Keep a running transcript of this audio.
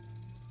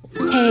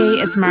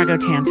it's Margot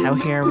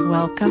Tantow here.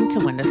 Welcome to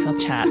Windowsill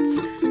Chats,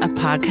 a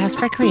podcast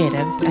for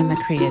creatives and the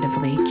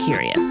creatively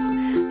curious.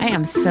 I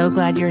am so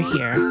glad you're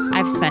here.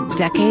 I've spent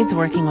decades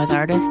working with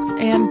artists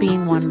and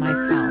being one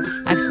myself.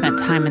 I've spent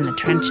time in the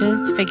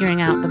trenches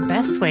figuring out the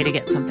best way to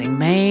get something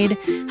made,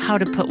 how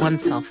to put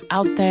oneself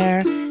out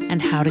there,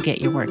 and how to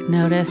get your work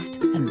noticed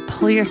and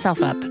pull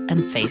yourself up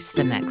and face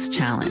the next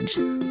challenge.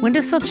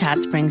 Windowsill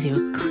Chats brings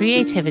you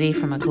creativity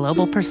from a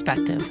global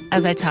perspective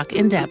as I talk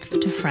in depth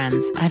to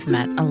friends I've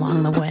met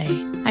along the way.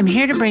 I'm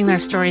here to bring their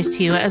stories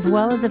to you as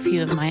well as a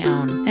few of my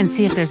own and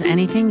see if there's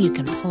anything you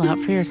can pull out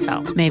for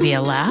yourself. Maybe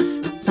a laugh,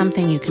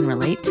 something you can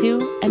relate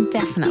to, and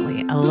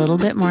definitely a little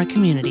bit more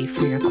community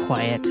for your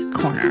quiet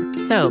corner.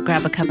 So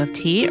grab a cup of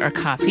tea or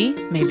coffee,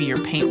 maybe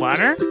your paint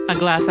water, a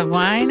glass of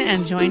wine,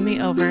 and join me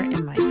over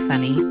in my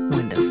sunny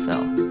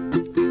windowsill.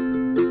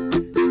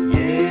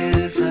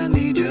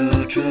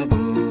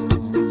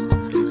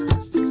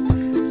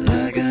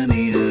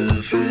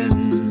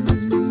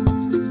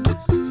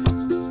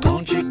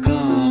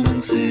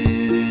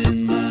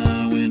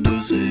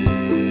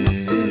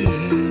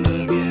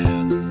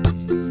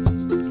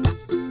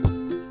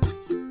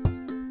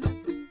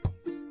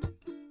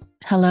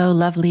 Hello,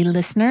 lovely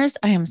listeners.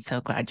 I am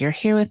so glad you're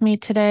here with me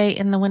today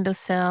in the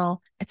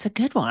windowsill. It's a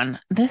good one.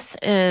 This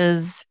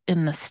is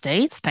in the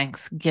States,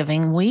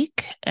 Thanksgiving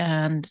week,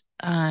 and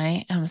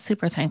I am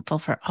super thankful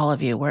for all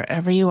of you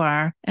wherever you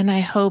are. And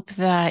I hope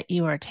that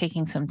you are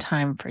taking some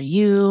time for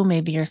you.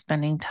 Maybe you're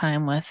spending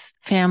time with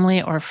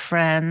family or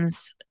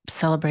friends,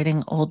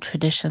 celebrating old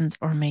traditions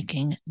or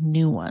making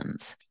new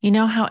ones. You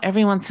know how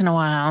every once in a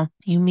while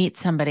you meet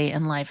somebody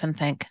in life and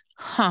think,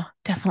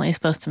 definitely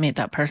supposed to meet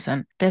that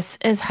person. This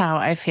is how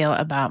I feel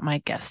about my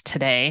guest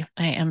today.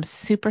 I am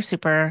super,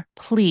 super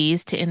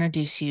pleased to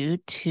introduce you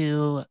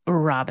to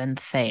Robyn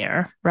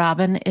Thayer.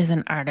 Robyn is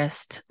an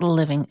artist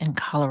living in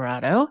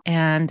Colorado,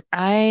 and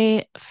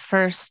I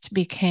first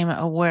became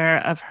aware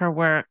of her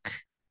work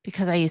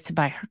because I used to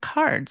buy her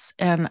cards,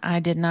 and I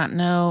did not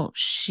know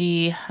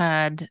she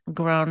had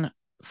grown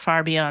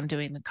far beyond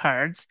doing the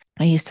cards.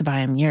 I used to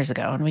buy them years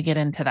ago, and we get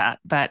into that.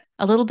 But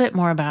a little bit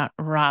more about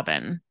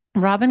Robyn.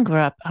 Robyn grew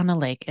up on a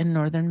lake in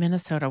northern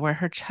Minnesota where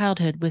her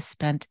childhood was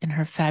spent in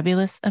her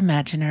fabulous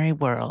imaginary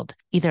world,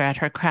 either at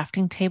her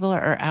crafting table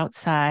or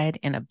outside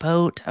in a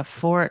boat, a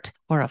fort,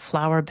 or a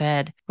flower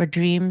bed, where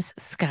dreams,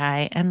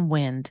 sky, and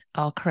wind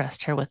all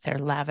caressed her with their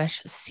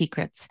lavish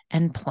secrets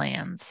and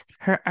plans.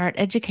 Her art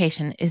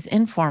education is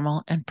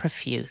informal and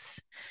profuse,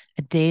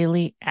 a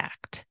daily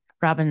act.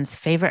 Robyn's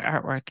favorite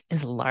artwork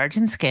is large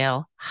in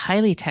scale,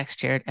 highly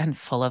textured, and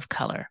full of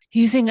color.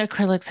 Using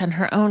acrylics and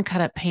her own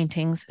cut-up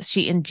paintings,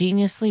 she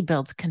ingeniously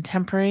builds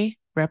contemporary,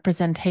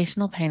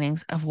 representational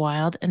paintings of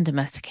wild and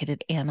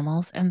domesticated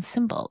animals and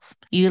symbols.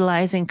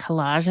 Utilizing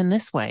collage in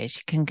this way,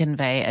 she can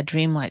convey a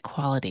dreamlike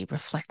quality,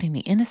 reflecting the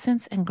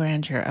innocence and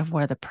grandeur of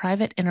where the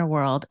private inner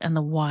world and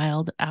the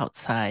wild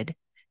outside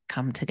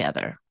come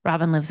together.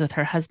 Robyn lives with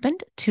her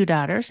husband, 2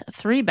 daughters,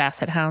 3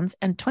 basset hounds,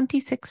 and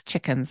 26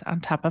 chickens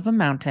on top of a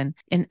mountain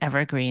in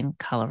Evergreen,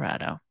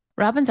 Colorado.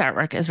 Robyn's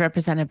artwork is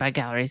represented by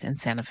galleries in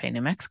Santa Fe,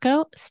 New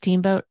Mexico,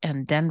 Steamboat,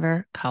 and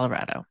Denver,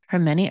 Colorado. Her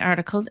many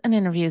articles and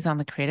interviews on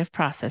the creative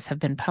process have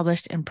been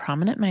published in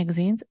prominent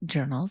magazines,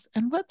 journals,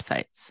 and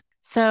websites.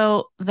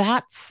 So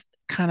that's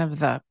kind of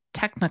the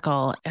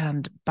technical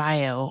and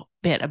bio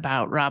bit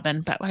about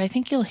Robyn, but what I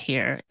think you'll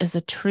hear is a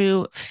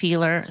true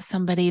feeler,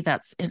 somebody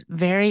that's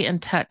very in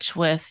touch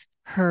with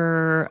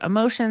her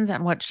emotions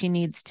and what she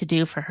needs to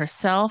do for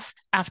herself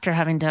after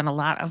having done a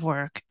lot of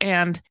work.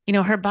 And, you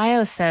know, her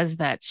bio says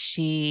that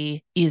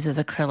she uses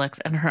acrylics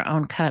and her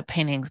own cut-up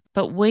paintings,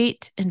 but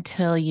wait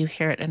until you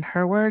hear it in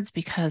her words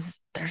because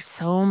there's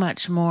so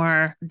much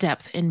more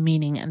depth and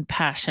meaning and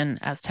passion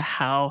as to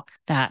how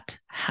that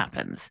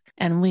happens.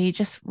 And we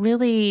just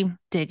really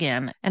dig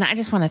in. And I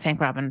just want to thank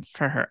Robyn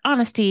for her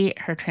honesty,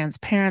 her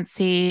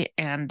transparency,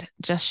 and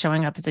just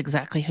showing up as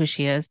exactly who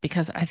she is,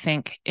 because I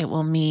think it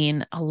will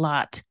mean a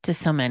lot to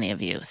so many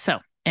of you. So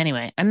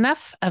anyway,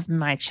 enough of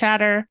my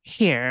chatter.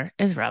 Here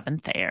is Robyn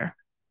Thayer.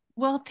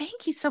 Well,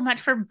 thank you so much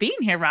for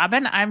being here,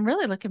 Robyn. I'm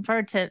really looking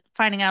forward to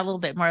finding out a little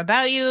bit more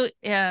about you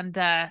and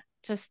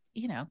just,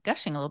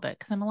 gushing a little bit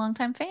because I'm a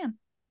longtime fan.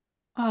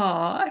 Oh,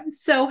 I'm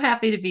so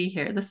happy to be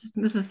here. This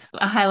is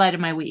a highlight of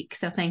my week,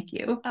 so thank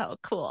you. Oh,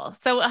 cool.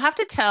 So I'll have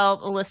to tell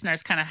the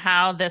listeners kind of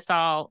how this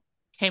all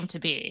came to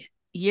be.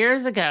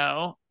 Years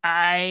ago,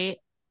 I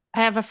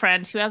have a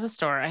friend who has a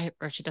store,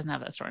 or she doesn't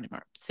have that store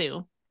anymore,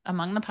 Sue,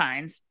 Among the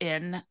Pines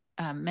in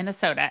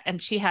Minnesota, and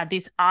she had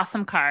these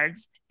awesome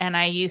cards, and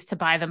I used to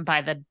buy them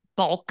by the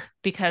bulk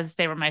because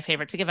they were my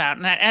favorite to give out.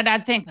 And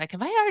I'd think like,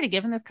 have I already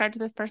given this card to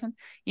this person?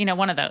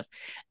 One of those.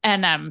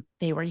 And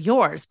they were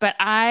yours. But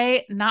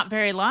not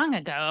very long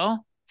ago, a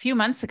few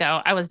months ago,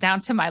 I was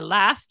down to my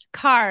last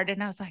card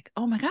and I was like,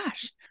 oh my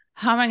gosh,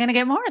 how am I going to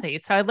get more of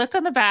these? So I looked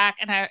on the back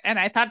and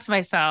I thought to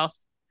myself,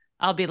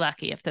 I'll be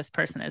lucky if this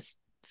person is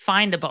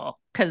findable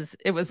because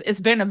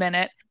it's been a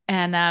minute.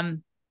 And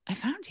I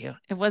found you.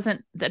 It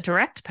wasn't the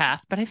direct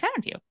path, but I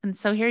found you. And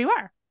so here you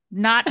are.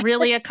 Not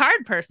really a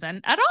card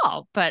person at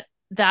all, but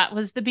that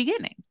was the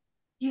beginning.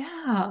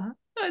 Yeah.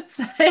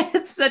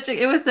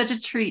 It was such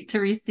a treat to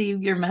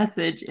receive your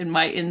message in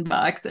my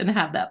inbox and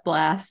have that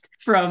blast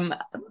from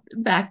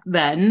back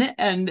then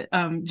and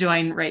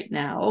join right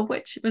now,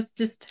 which was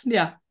just,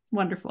 yeah,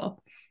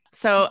 wonderful.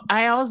 So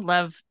I always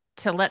love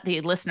to let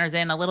the listeners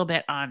in a little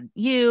bit on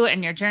you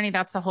and your journey.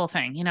 That's the whole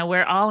thing.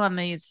 We're all on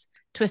these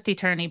twisty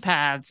turny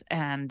paths,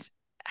 and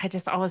I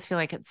just always feel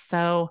like it's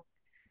so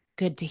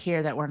good to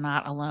hear that we're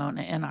not alone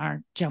in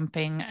our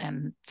jumping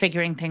and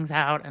figuring things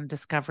out and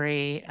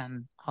discovery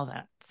and all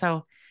that.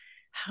 So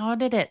how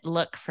did it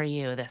look for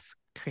you, this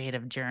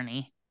creative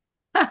journey?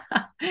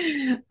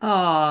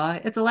 Oh,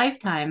 it's a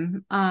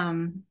lifetime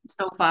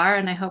so far,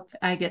 and I hope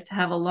I get to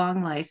have a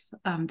long life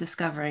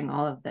discovering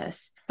all of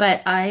this.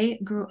 But I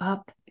grew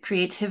up,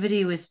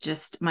 creativity was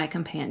just my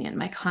companion,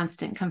 my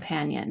constant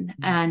companion.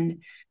 Mm.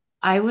 And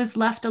I was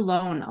left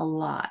alone a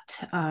lot,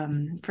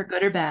 for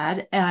good or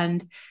bad.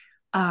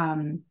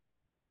 Um,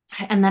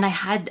 and then I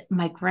had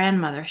my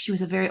grandmother. She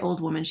was a very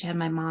old woman. She had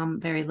my mom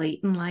very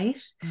late in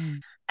life.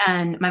 Mm.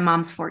 And my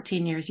mom's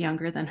 14 years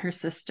younger than her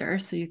sister,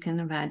 so you can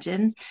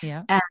imagine.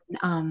 Yeah. And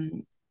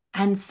um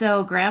and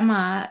so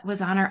grandma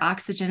was on her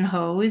oxygen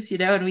hose,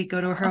 and we'd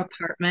go to her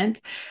apartment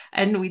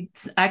and we'd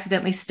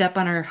accidentally step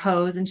on her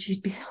hose and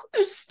she'd be, "Oh,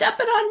 you're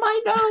stepping on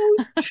my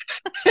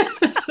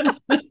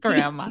nose."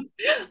 Grandma.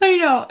 I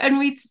know. And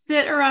we'd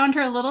sit around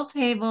her little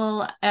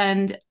table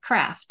and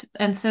craft.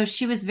 And so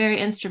she was very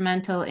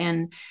instrumental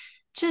in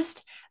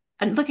just,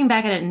 and looking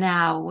back at it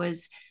now,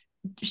 was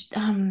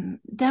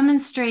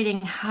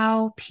demonstrating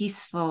how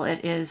peaceful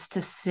it is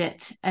to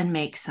sit and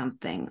make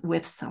something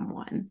with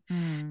someone.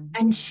 Mm.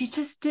 And she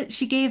just did,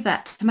 she gave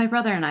that to my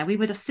brother and I. We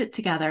would sit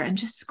together and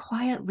just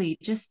quietly,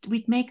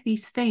 we'd make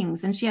these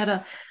things. And she had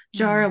a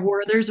jar Mm. of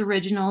Werther's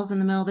Originals in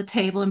the middle of the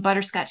table and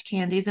butterscotch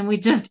candies, and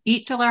we'd just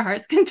eat till our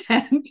heart's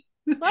content.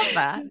 Love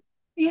that.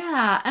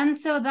 Yeah. And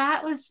so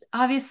that was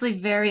obviously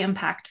very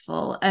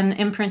impactful and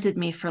imprinted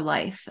me for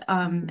life.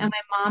 And Mm.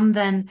 my mom,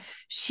 then,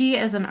 she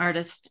is an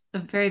artist, a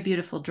very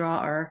beautiful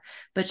drawer,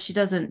 but she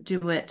doesn't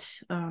do it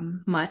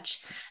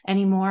much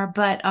anymore.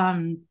 But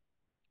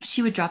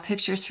she would draw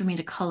pictures for me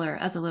to color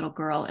as a little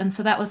girl. And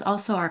so that was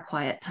also our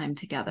quiet time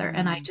together.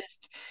 And I Mm.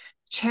 just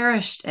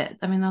cherished it.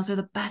 I mean, those are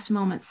the best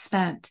moments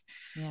spent.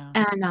 Yeah.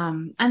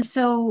 And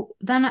so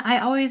then I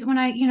always, when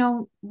I,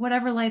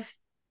 whatever life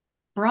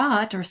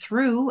brought or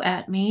threw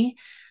at me,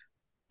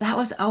 that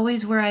was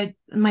always where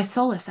my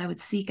solace I would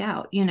seek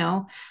out,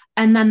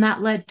 and then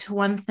that led to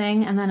one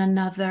thing and then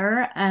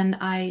another. And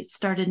I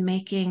started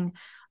making,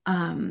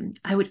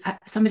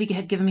 somebody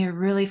had given me a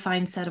really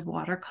fine set of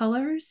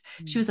watercolors.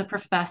 She Mm. was a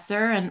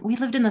professor and we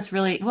lived in this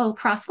really, well,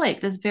 Cross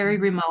Lake, this very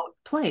Mhm. remote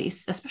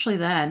place, especially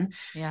then.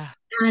 Yeah.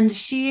 And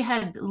she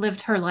had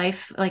lived her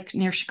life like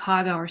near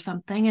Chicago or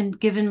something and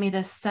given me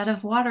this set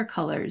of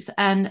watercolors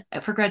and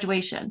for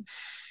graduation.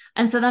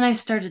 And so then I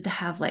started to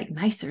have like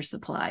nicer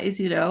supplies,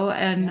 and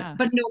Yeah.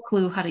 but no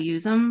clue how to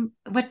use them.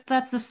 But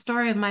that's the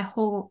story of my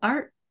whole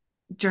art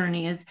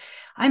journey is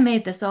I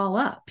made this all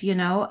up,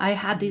 I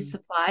had these Mm.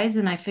 supplies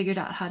and I figured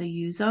out how to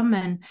use them,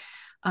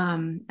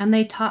 and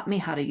they taught me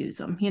how to use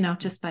them,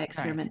 just by Right.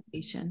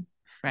 experimentation.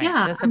 Right.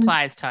 Yeah. The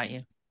supplies taught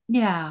you.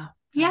 Yeah. I love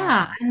Yeah.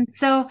 that. And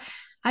so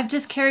I've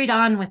just carried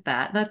on with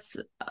that. That's,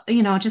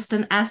 just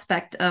an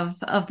aspect of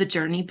the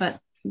journey, but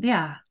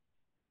yeah.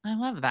 I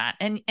love that.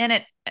 And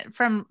it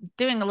from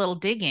doing a little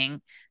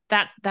digging,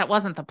 that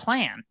wasn't the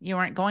plan. You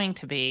weren't going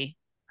to be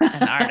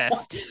an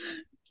artist.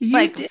 You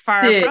Like did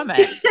far it. from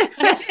it.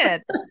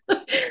 I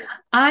did.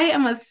 I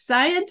am a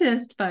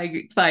scientist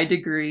by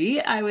degree.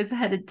 I was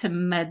headed to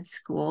med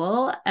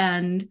school,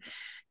 and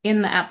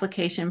in the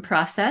application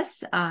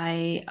process,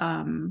 I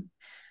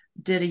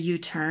did a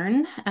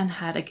U-turn and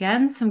had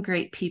again some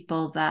great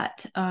people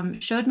that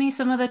showed me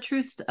some of the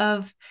truths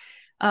of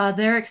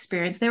their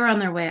experience. They were on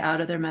their way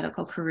out of their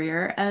medical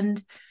career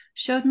and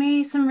showed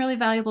me some really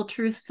valuable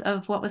truths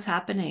of what was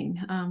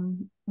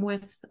happening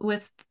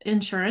with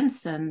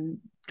insurance and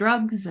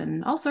drugs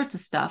and all sorts of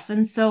stuff.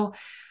 And so,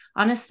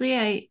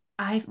 honestly,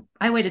 I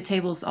waited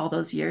tables all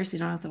those years.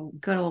 I was a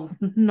good old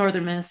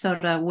northern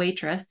Minnesota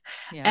waitress,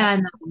 Yeah.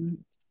 and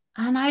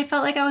and I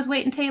felt like I was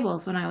waiting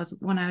tables when I was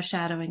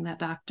shadowing that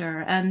doctor,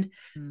 and it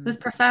Mm. was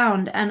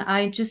profound. And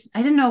I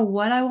didn't know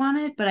what I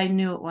wanted, but I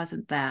knew it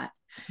wasn't that.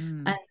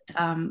 And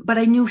Mm. but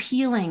I knew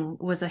healing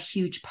was a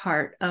huge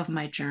part of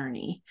my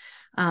journey.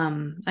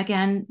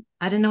 Again,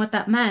 I didn't know what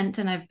that meant,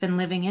 and I've been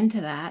living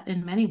into that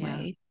in many Yeah.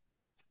 ways.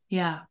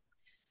 Yeah.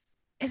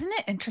 Isn't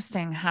it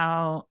interesting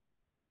how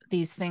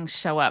these things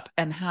show up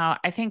and how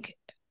I think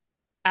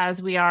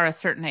as we are a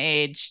certain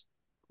age,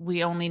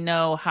 we only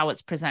know how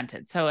it's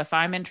presented. So if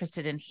I'm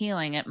interested in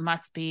healing, it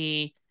must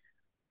be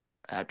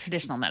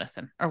traditional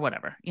medicine or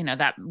whatever,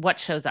 that what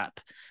shows up.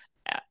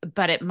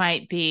 But it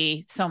might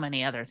be so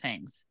many other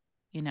things,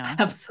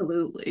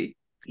 Absolutely.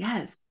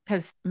 Yes.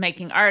 because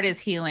making art is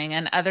healing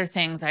and other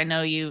things. I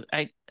know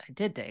I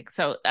did dig.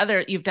 So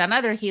you've done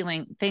other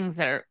healing things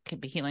that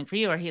could be healing for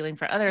you or healing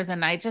for others.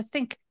 And I just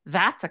think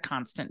that's a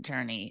constant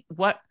journey.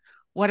 What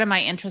am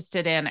I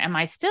interested in? Am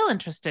I still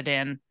interested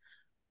in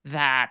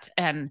that,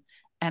 and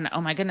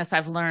oh my goodness,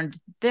 I've learned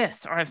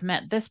this, or I've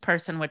met this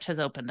person, which has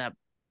opened up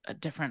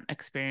different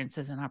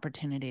experiences and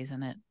opportunities,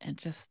 and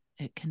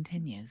it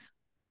continues.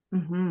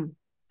 Mm-hmm.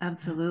 Yeah.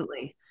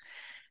 Absolutely.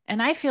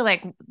 And I feel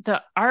like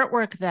the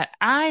artwork that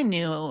I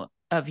knew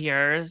of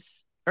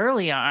yours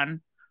early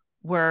on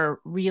were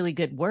really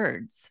good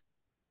words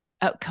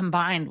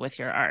combined with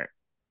your art.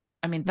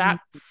 I mean,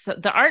 that's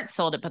the art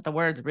sold it, but the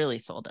words really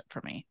sold it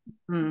for me.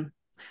 Mm-hmm.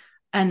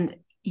 And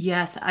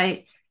yes,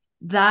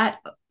 that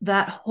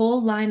that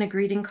whole line of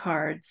greeting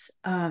cards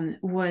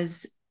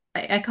was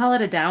I call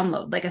it a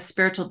download, like a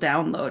spiritual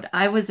download.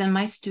 I was in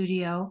my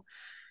studio.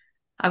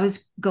 I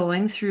was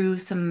going through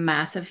some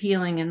massive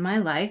healing in my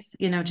life,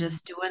 Mm,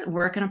 just doing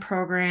work in a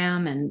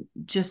program and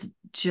just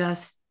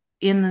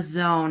in the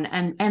zone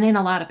and in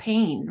a lot of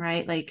pain,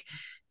 right? Like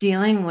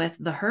dealing with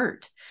the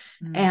hurt.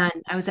 mm, And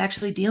I was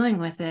actually dealing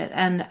with it.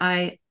 And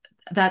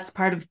that's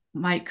part of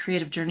my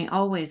creative journey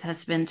always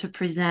has been to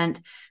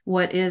present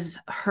what is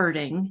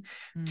hurting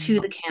to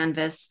mm, the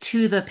canvas,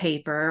 to the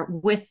paper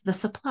with the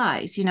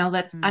supplies. I'm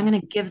mm, going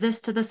to give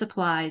this to the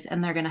supplies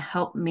and they're going to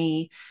help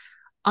me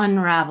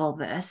unravel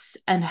this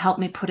and help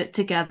me put it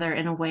together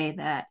in a way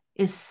that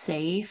is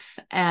safe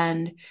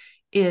and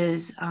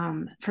is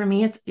for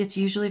me it's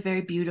usually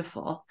very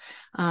beautiful,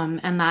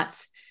 and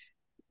that's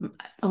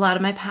a lot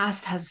of my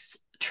past has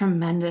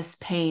tremendous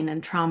pain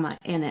and trauma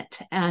in it,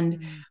 mm,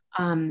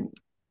 um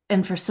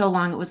and for so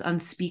long it was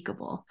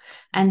unspeakable, mm,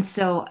 and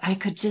so I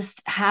could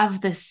just have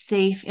this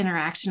safe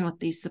interaction with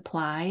these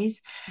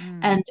supplies mm,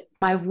 and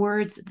my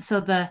words. So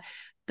the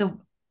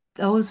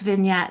those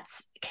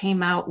vignettes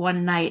came out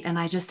one night and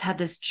I just had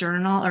this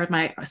journal or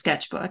my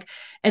sketchbook,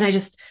 and I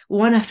just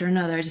one after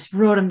another I just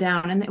wrote them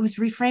down, and it was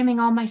reframing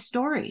all my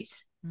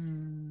stories.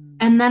 mm,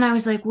 And then I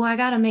was like, well, I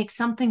got to make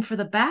something for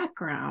the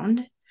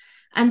background.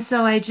 And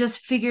so I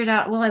just figured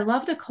out, well, I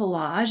loved a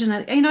collage,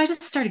 and I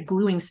just started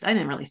gluing. I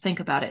didn't really think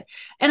about it.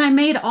 And I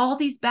made all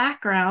these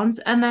backgrounds.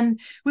 And then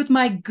with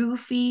my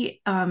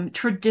goofy,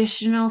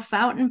 traditional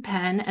fountain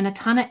pen and a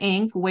ton of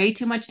ink, way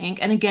too much ink.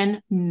 And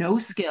again, no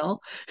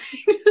skill.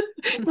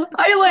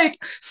 I like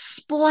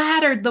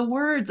splattered the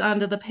words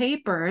onto the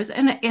papers,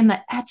 and the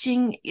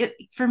etching,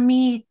 for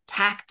me,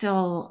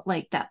 tactile,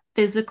 like that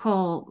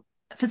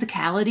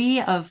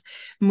physicality of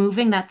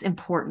moving, that's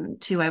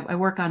important too. I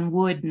work on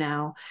wood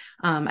now.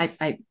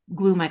 I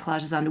glue my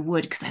collages onto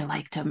wood because I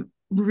like to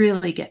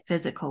really get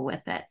physical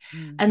with it.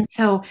 mm. And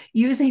so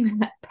using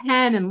that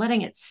pen and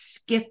letting it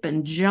skip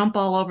and jump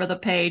all over the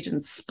page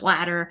and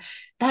splatter,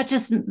 that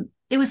just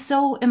it was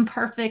so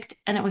imperfect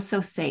and it was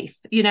so safe.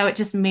 It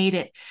just made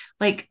it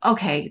like,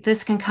 okay,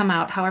 this can come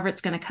out however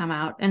it's going to come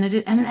out. And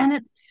Yeah.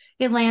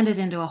 it landed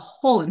into a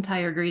whole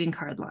entire greeting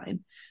card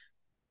line.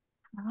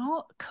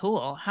 How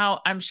cool.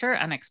 How I'm sure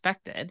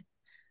unexpected.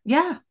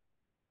 Yeah.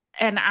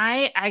 And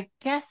I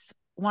guess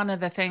one of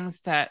the things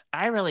that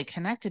I really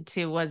connected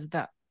to was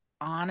the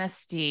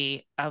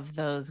honesty of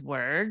those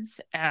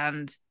words,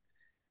 and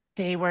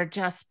they were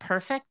just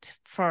perfect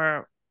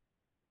for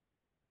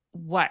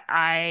what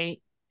I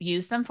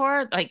use them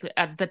for. Like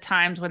at the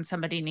times when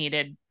somebody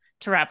needed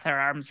to wrap their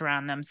arms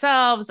around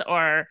themselves,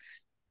 or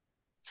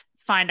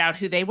find out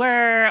who they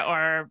were,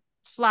 or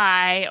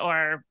fly,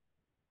 or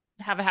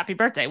have a happy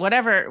birthday,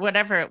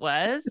 whatever it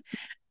was,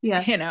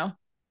 Yeah. you know.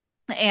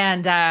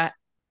 And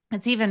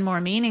it's even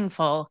more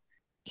meaningful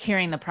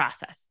hearing the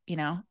process,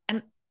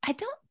 and I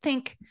don't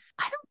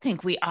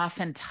think we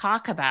often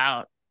talk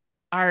about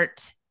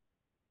art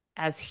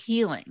as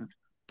healing,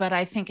 but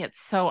I think it's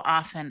so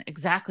often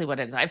exactly what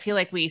it is. I feel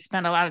like we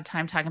spend a lot of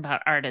time talking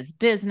about art as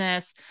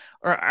business,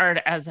 or art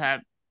as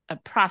a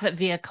profit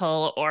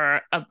vehicle,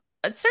 or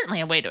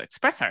certainly a way to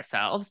express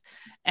ourselves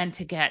and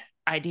to get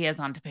ideas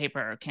onto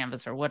paper or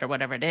canvas or wood or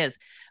whatever it is.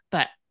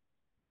 But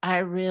I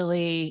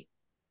really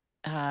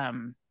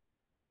um,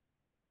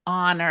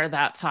 honor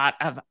that thought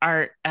of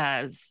art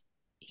as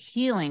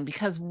healing,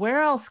 because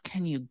where else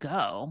can you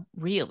go,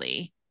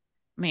 really?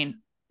 I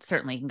mean,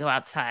 certainly you can go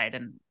outside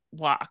and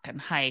walk and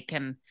hike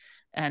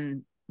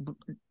and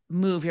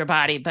move your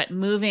body, but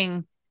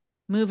moving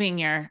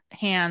your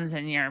hands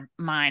and your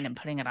mind and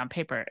putting it on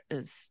paper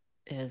is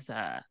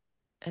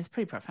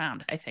pretty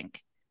profound, I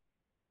think.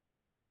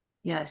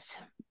 Yes.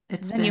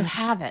 Because It's then you been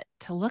have it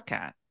to look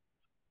at.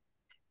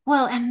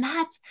 well, and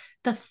that's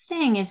the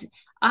thing is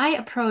I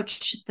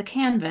approach the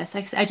canvas.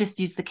 I just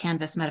use the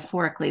canvas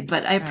metaphorically,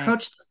 but I Right.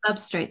 approach the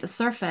substrate, the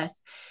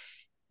surface,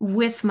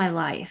 with my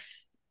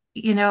life,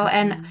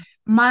 and Mhm.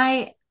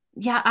 my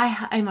yeah,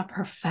 I'm a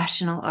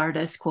professional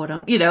artist,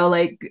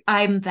 like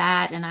I'm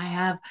that, and I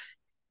have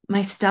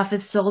my stuff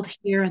is sold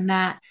here and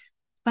that.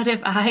 But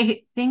if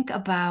I think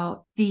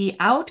about the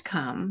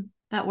outcome,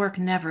 that work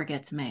never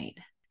gets made.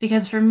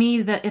 Because for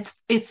me, that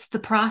it's the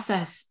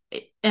process.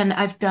 And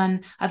I've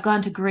gone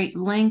to great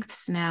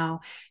lengths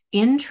now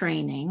in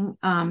training,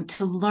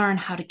 to learn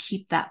how to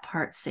keep that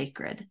part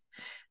sacred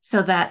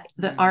so that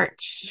the Mm.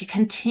 art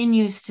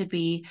continues to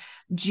be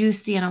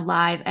juicy and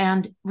alive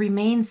and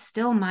remains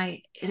still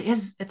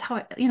it's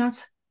how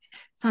it's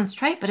sounds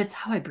trite, but it's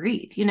how I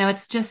breathe.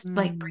 It's just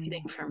like Mm,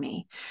 breathing for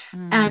me.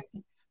 mm, And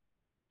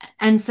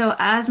and so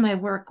as my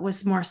work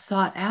was more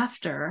sought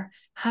after,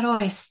 how do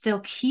I still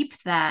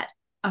keep that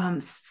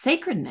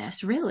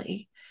sacredness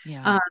really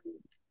yeah.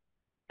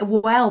 um,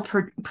 while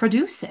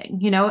producing,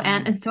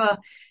 and Mm, and so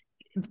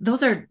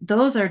those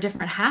are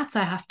different hats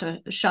I have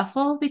to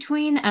shuffle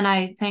between. And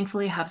I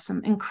thankfully have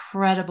some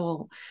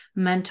incredible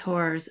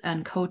mentors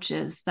and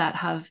coaches that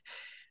have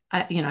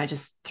I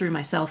just threw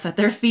myself at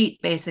their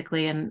feet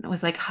basically and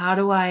was like, how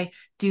do I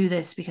do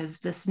this?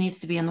 Because this needs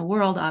to be in the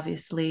world.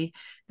 Obviously,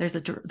 there's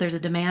a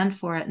demand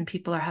for it, and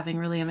people are having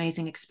really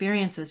amazing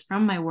experiences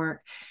from my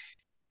work.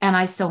 And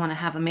I still want to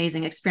have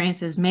amazing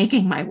experiences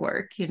making my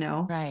work.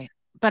 right.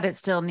 But it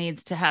still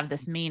needs to have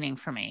this meaning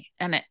for me.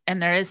 And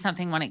there is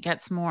something when it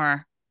gets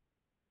more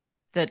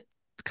that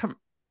com-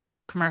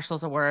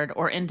 commercial's a word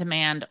or in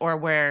demand or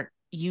where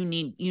you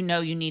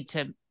need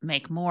to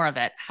make more of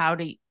it.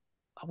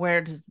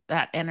 Where does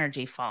that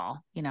energy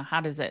fall?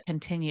 How does it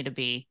continue to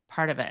be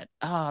part of it?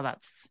 Oh,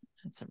 that's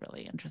a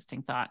really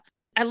interesting thought.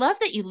 I love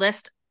that you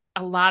list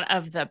a lot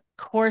of the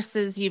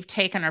courses you've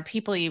taken or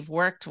people you've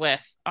worked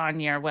with on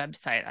your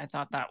website. I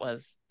thought that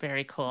was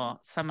very cool.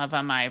 Some of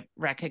them I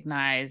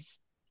recognize.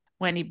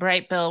 Wendy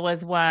Brightbill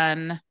was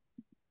one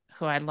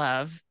who I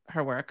love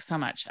her work so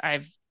much.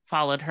 I've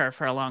followed her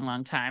for a long,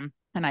 long time.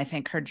 And I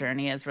think her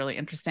journey is really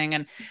interesting.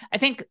 And I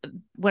think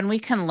when we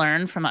can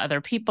learn from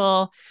other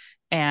people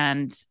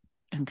and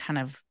kind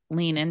of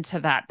lean into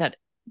that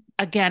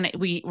again,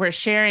 we're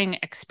sharing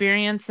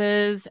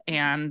experiences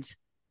and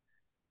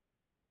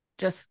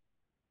just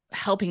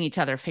helping each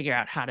other figure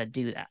out how to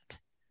do that.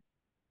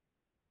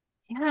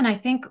 Yeah, and I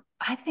think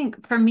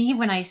for me,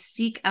 when I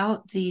seek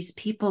out these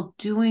people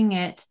doing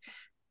it,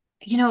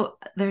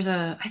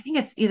 I think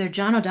it's either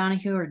John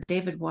O'Donohue or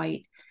David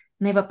White,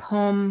 and they have a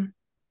poem,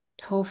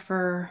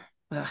 Topher,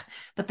 ugh,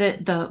 but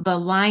the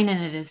line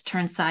in it is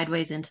turn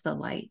sideways into the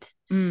light.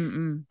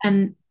 Mm-mm.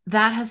 And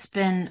that has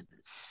been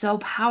so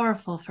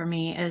powerful for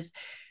me is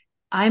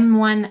I'm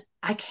one,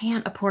 I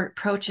can't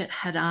approach it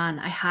head on.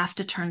 I have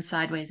to turn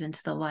sideways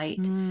into the light.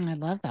 I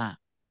love that.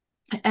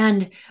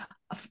 And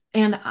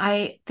and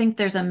I think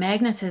there's a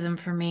magnetism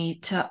for me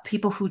to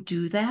people who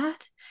do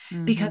that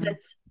because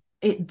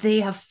Mm-hmm. they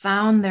have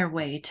found their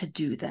way to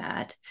do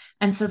that.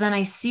 And so then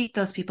I seek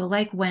those people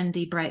like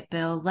Wendy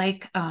Brightbill,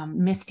 like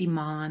Misty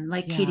Mon,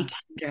 like Katie Yeah.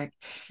 Kendrick,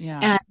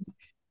 Yeah.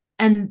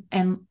 and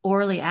and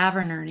Orly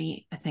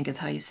Avernerney, I think is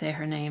how you say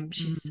her name. Mm-hmm.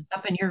 She's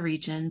up in your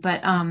region,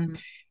 but Mm-hmm.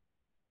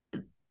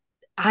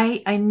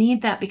 I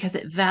need that because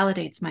it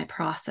validates my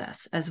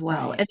process as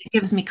well, Right. and it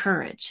gives me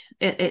courage.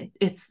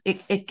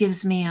 It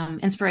gives me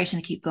inspiration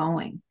to keep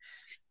going.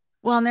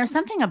 Well, and there's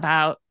something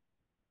about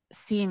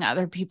seeing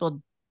other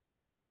people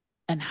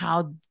and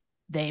how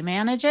they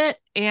manage it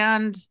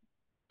and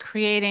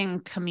creating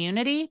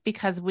community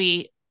because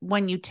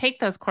when you take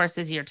those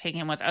courses you're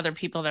taking with other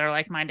people that are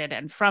like-minded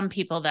and from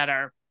people that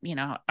are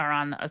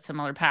on a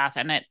similar path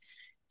and it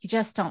you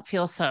just don't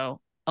feel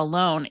so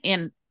alone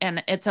in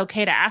and it's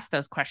okay to ask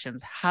those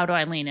questions. How do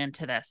I lean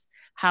into this?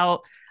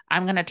 How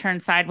I'm going to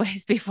turn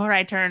sideways before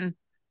I turn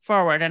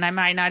forward and I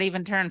might not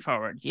even turn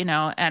forward,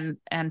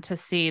 and to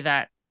see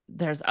that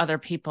there's other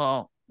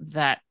people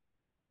that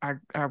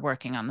are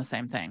working on the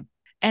same thing.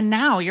 And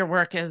now your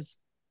work is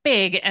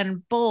big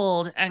and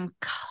bold and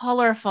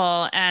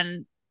colorful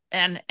and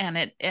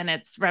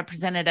it's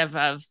representative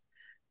of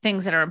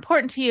things that are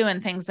important to you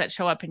and things that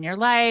show up in your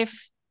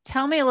life.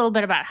 Tell me a little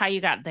bit about how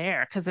you got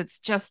there because it's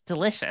just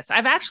delicious.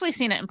 I've actually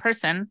seen it in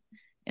person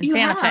in You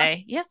Santa have.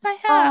 Fe. Yes, I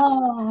have.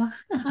 Oh.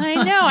 I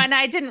know. And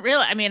I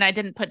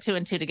didn't put two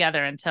and two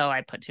together until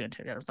I put two and two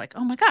together. I was like,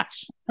 oh my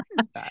gosh, I didn't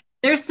know that.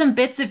 There's some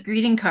bits of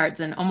greeting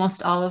cards in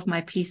almost all of my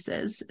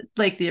pieces,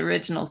 like the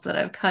originals that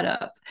I've cut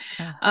up.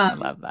 Oh, I Um,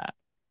 love that.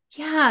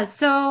 yeah,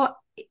 so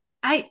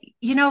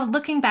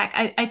looking back,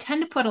 I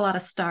tend to put a lot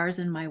of stars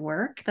in my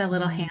work, the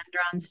little Mm,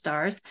 hand-drawn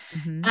stars.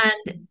 mm-hmm.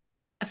 And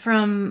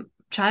from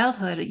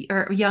childhood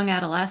or young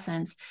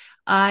adolescence,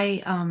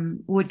 I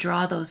would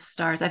draw those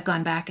stars. I've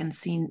gone back and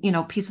seen,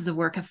 pieces of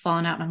work have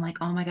fallen out, and I'm like,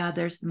 oh my God,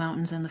 there's the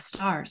mountains and the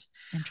stars.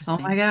 Oh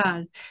my Interesting.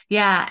 God.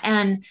 Yeah.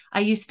 And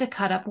I used to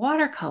cut up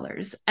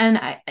watercolors. And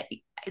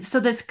so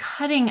this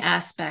cutting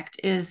aspect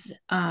is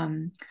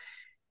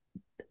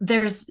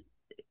there's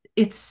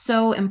it's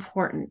so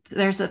important.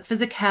 There's a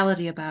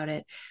physicality about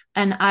it.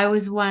 And I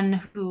was one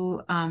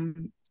who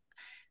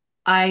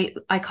I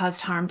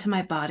caused harm to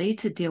my body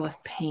to deal with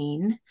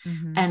pain,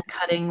 Mm-hmm. and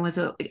cutting was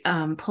a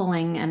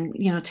pulling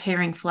and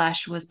tearing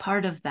flesh was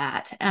part of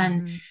that.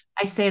 And Mm-hmm.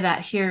 I say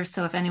that here,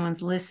 so if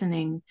anyone's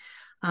listening,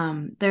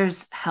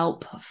 there's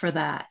help for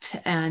that,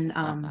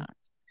 Love that.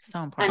 So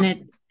and important.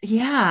 it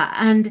yeah,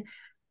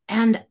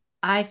 and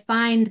I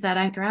find that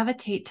I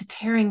gravitate to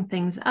tearing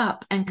things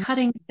up and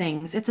cutting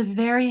things. It's a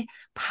very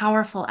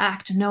powerful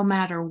act, no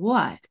matter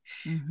what.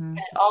 Mm-hmm.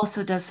 It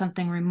also does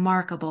something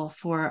remarkable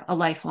for a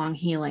lifelong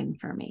healing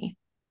for me.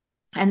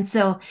 And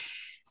so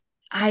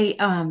I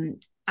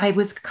I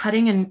was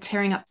cutting and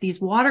tearing up these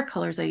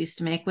watercolors I used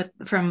to make with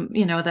from,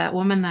 that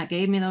woman that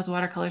gave me those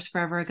watercolors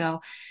forever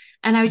ago.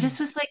 And I Mm. just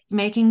was like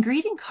making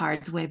greeting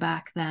cards way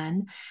back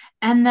then.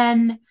 And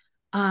then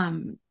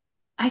um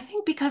I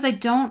think because I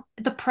don't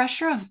the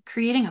pressure of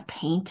creating a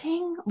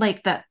painting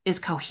like that is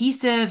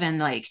cohesive and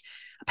like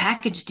a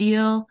package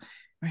deal,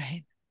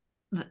 Right.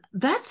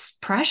 that's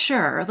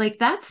pressure. Like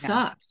that Yeah.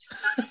 sucks.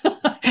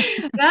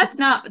 That's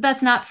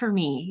not for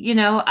me.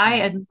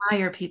 I Right.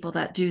 admire people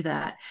that do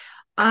that.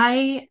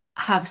 I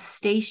have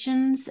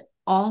stations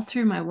all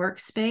through my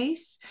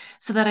workspace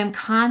so that I'm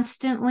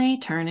constantly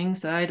turning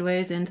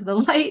sideways into the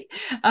light.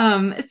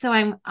 So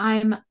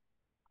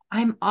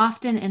I'm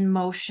often in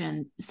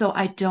motion so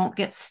I don't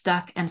get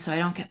stuck and so I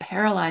don't get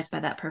paralyzed by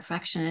that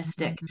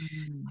perfectionistic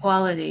Mm.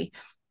 quality.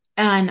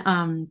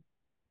 And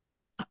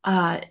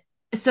uh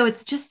so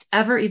it's just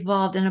ever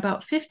evolved. And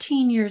about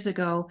 15 years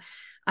ago,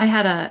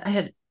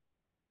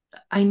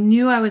 I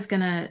knew I was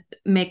going to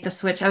make the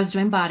switch. I was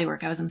doing body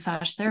work. I was a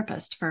massage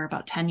therapist for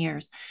about 10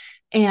 years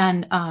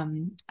and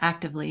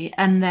actively.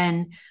 And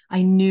then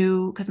I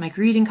knew because my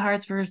greeting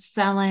cards were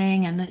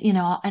selling and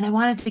I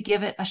wanted to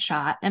give it a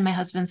shot. And my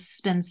husband's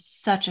been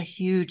such a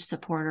huge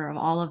supporter of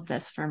all of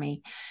this for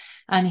me.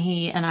 And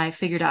he and I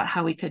figured out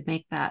how we could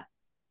make that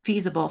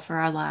feasible for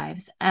our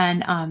lives.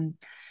 And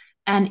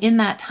in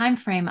that time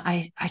frame,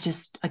 I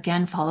just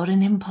again followed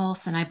an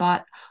impulse and I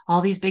bought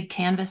all these big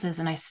canvases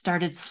and I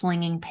started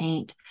slinging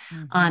paint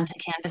Hmm. onto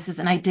canvases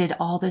and I did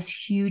all this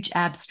huge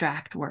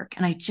abstract work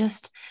and I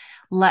just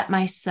let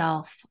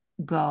myself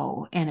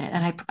go in it.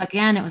 And I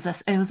again it was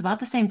about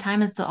the same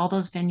time as all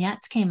those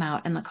vignettes came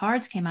out and the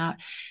cards came out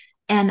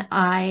and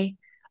I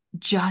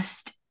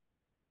just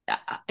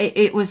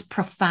it was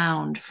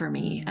profound for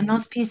me. And Mm.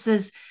 those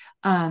pieces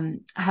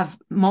have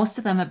most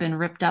of them have been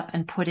ripped up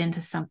and put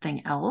into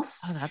something Oh,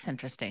 else. that's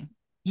interesting.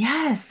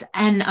 Yes,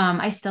 and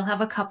I still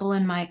have a couple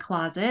in my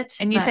closet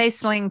And you that say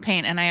sling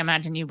paint, and I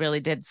imagine you really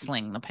did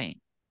sling the paint.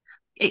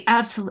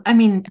 absolutely, I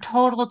mean,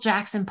 total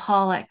Jackson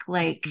Pollock,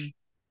 like, Mhm.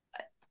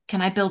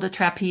 can I build a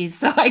trapeze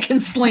so I can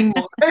sling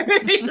more?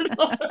 You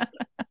know?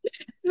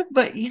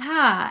 But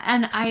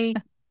yeah,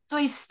 so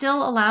I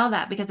still allow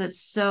that because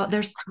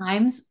there's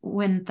times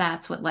when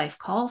that's what life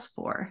calls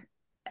for.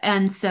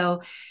 And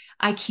so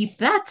I keep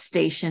that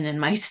station in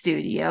my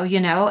studio,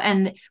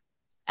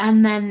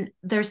 and then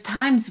there's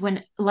times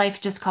when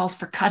life just calls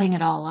for cutting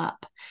it all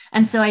up.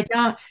 And Yeah. so I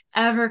don't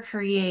ever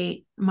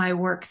create my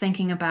work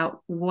thinking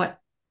about what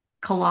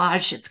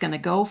collage it's going to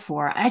go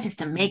for. I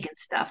just am Mhm. making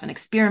stuff and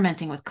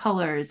experimenting with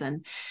colors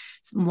and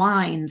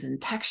lines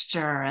and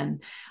texture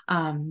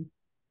um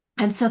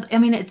and so I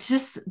mean it's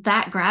just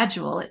that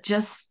gradual. It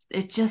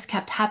just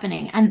kept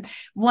happening. And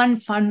one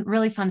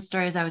really fun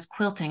story is I was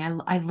quilting.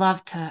 I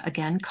love to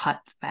again cut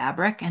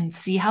fabric and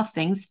see how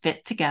things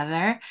fit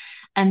together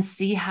and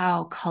see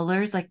how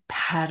colors like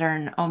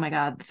pattern, oh my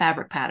god,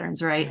 fabric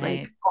patterns, right? Like,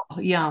 Right. oh,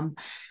 yum.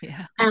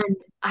 Yeah. And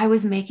I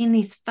was making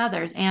these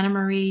feathers. Anna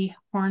Marie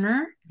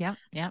Horner, Yep.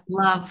 Yep.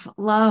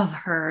 love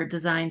her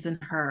designs and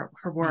her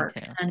Me work.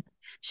 too. And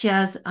she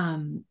has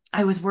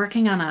I was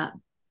working on a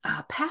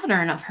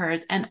pattern of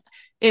hers and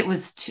it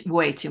was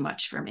way too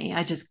much for me.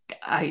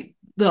 I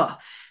ugh.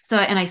 So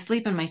and I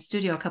sleep in my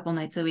studio a couple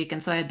nights a week,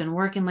 and so I had been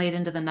working late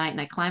into the night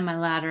and I climbed my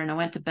ladder and I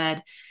went to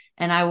bed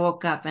and I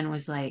woke up and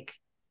was like,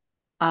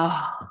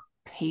 oh,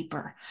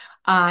 paper,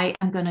 I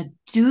am going to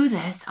do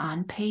this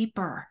on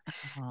paper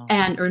Oh.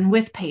 and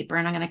with paper,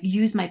 and I'm going to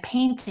use my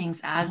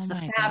paintings Oh as the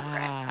my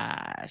fabric.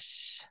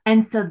 gosh.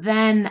 And so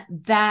then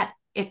that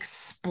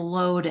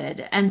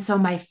exploded. And so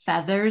my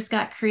feathers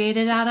got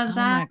created out of Oh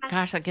that. my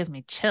gosh, that gives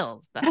me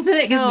chills. That's Doesn't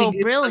it give me so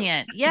goosebumps?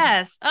 brilliant.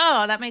 Yes.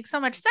 Oh, that makes so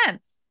much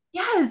sense.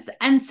 Yes.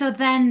 And so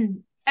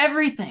then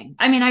everything,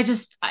 I mean,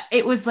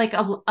 it was like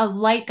a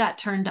light got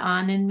turned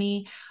on in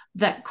me.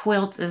 That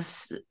quilt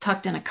is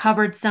tucked in a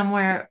cupboard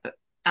somewhere.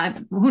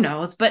 Who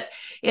knows? But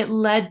it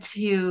led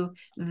to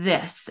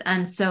this.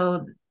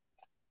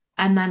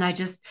 And then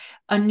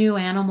a new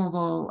animal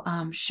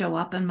will show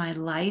up in my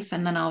life,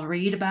 and then I'll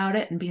read about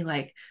it and be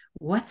like,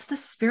 what's the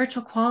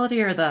spiritual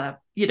quality or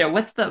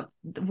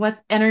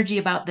what's energy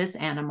about this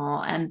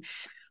animal? And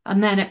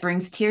then it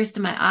brings tears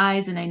to my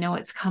eyes, and I know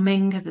it's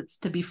coming because it's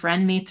to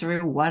befriend me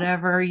through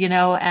whatever, Yeah.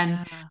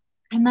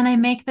 and then I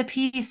make the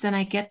piece and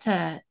I get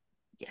to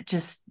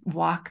just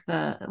walk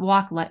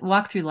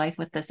through life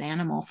with this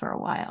animal for a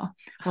while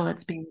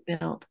it's being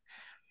built.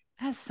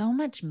 Has so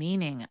much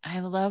meaning.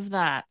 I love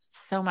that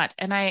so much.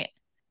 And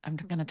I'm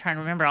going to try and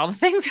remember all the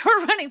things that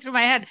were running through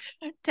my head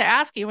to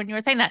ask you when you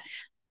were saying that.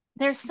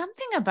 There's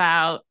something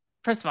about,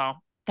 first of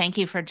all, thank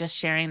you for just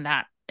sharing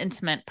that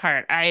intimate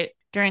part.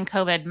 During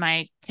COVID,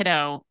 my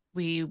kiddo,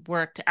 we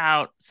worked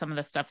out some of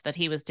the stuff that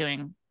he was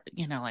doing,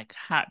 like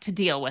how to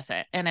deal with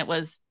it. And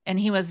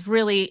he was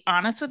really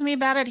honest with me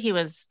about it. He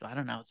was, I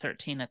don't know,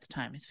 13 at the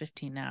time. He's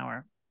 15 now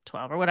or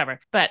 12 or whatever.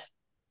 But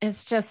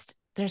it's just,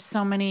 there's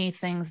so many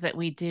things that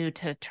we do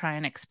to try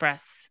and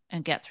express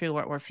and get through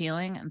what we're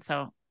feeling. And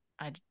so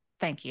I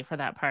thank you for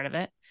that part of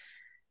it.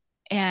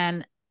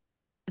 And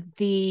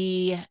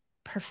the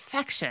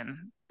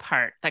perfection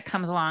part that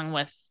comes along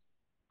with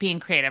being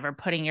creative or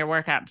putting your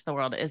work out into the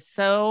world is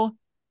so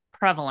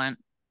prevalent.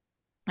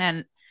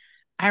 And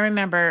I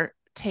remember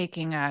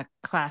taking a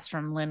class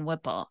from Lynn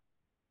Whipple,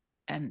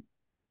 and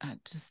I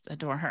just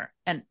adore her.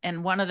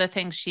 And one of the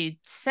things she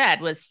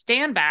said was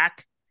stand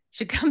back.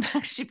 She'd come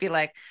back, she'd be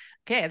like,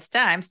 okay, it's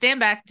time. Stand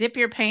back, dip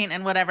your paint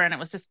and whatever. And it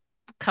was just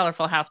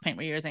colorful house paint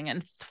we're using,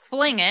 and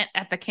fling it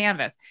at the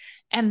canvas.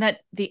 And that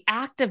the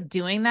act of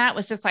doing that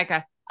was just like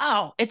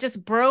it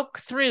just broke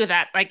through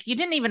that. Like you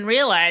didn't even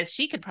realize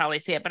she could probably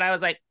see it, but I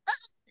was like,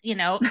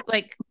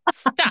 like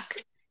stuck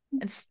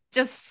and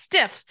just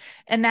stiff.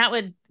 And that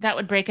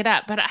would break it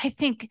up. But I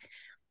think,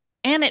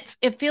 and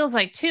it feels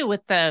like too,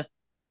 with the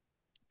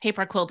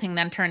paper quilting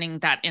then turning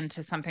that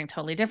into something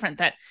totally different,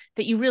 that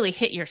you really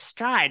hit your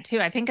stride too.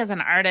 I think as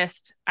an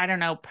artist, I don't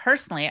know,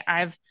 personally,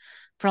 I've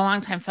for a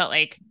long time felt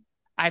like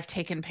I've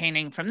taken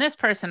painting from this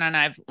person and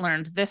I've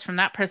learned this from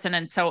that person,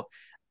 and so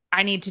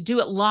I need to do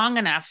it long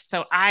enough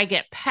so I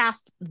get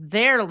past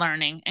their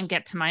learning and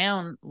get to my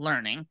own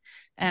learning.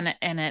 And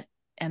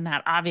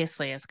that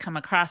obviously has come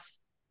across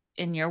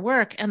in your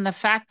work, and the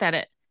fact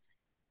that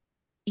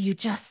you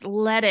just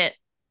let it,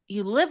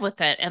 you live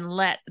with it and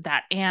let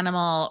that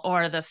animal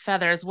or the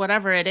feathers,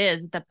 whatever it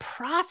is, the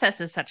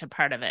process is such a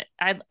part of it.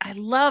 I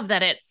love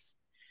that it's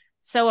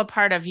so a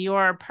part of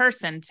your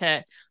person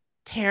to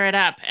tear it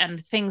up and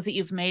things that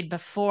you've made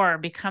before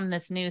become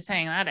this new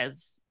thing.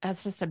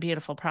 That's just a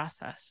beautiful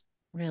process.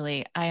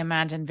 Really, I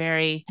imagine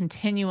very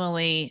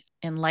continually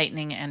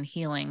enlightening and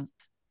healing.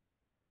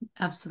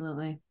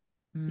 Absolutely.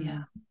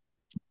 Yeah. Mm.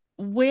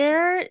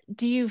 Where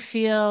do you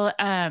feel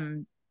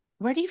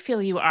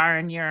you are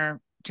in your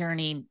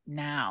journey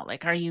now?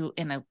 Like, are you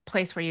in a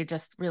place where you're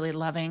just really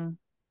loving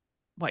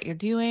what you're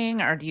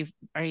doing, or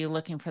are you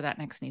looking for that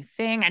next new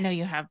thing? I know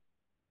you have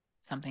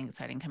something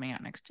exciting coming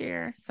out next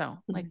year. So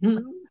like,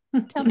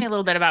 tell me a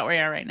little bit about where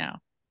you are right now.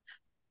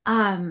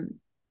 Um,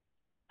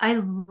 I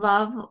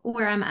love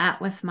where I'm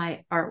at with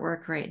my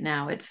artwork right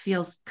now. It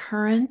feels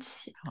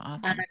current, Oh,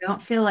 and awesome. I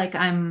don't feel like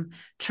I'm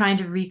trying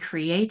to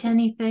recreate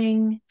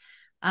anything.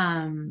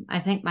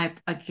 I think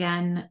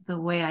again, the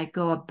way I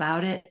go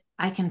about it,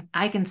 I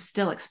can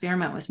still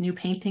experiment with new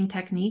painting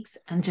techniques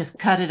and just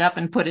cut it up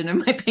and put it in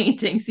my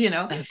paintings, you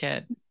know. So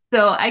good.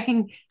 So I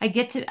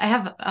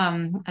have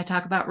I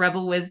talk about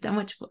rebel wisdom,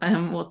 which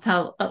we'll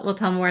tell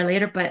more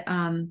later, but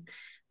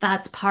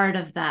that's part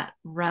of that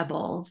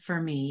rebel for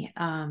me.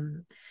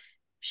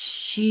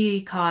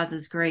 She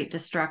causes great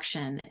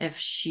destruction if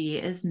she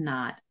is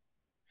not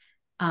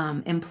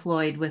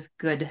employed with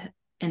good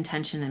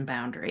intention and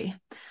boundary.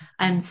 Mhm.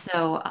 And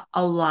so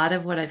a lot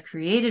of what I've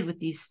created with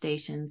these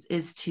stations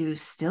is to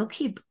still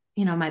keep,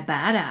 my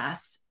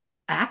badass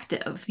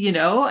active,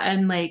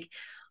 and like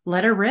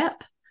let her rip.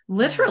 Yeah.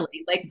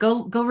 Literally, like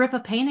go rip a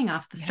painting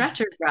off the Yeah.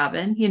 stretchers,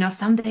 Robyn.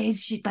 Some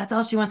days that's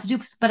all she wants to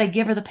do. But I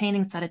give her the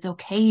paintings that it's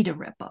okay to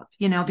rip up,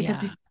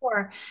 because Yeah.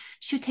 before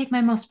she would take my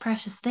most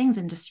precious things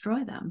and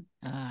destroy them,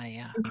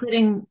 Yeah.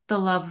 including the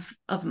love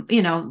of,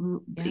 Yeah.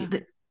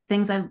 the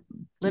things you know,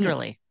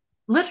 Literally.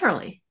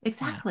 literally, Yeah.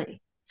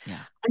 exactly.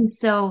 Yeah. And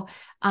so,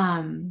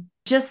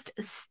 just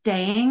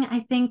staying,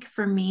 I think,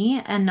 for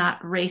me, and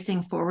not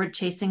racing forward,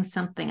 chasing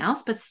something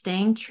else, but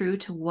staying true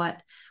to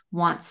what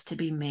wants to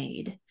be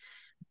made.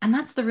 And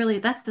that's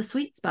the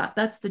sweet spot.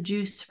 That's the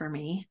juice for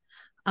me.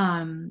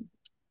 Um,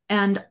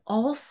 and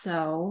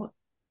also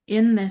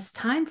in this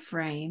time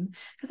frame,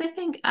 because I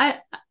think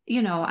I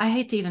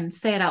hate to even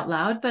say it out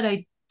loud, but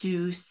I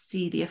do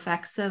see the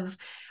effects of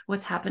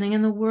what's happening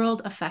in the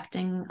world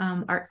affecting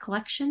art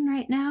collection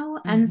right now.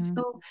 And Mm-hmm.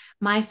 so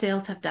my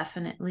sales have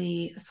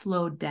definitely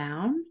slowed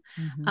down.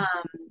 Mm-hmm.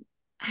 Um,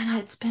 and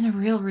it's been a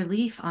real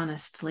relief,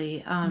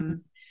 honestly. Mm-hmm.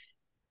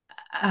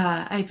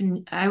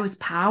 I was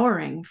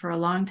powering for a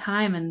long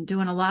time and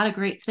doing a lot of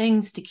great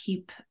things to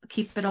keep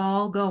it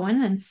all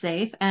going and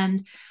safe.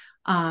 And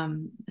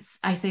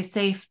I say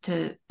safe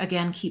to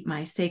again keep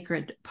my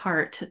sacred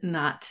part,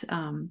 not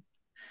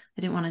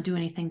I didn't want to do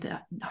anything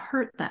to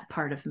hurt that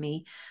part of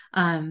me.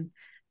 And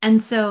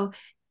so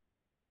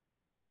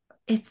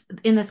it's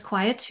in this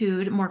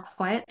more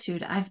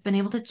quietude, I've been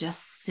able to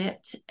just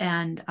sit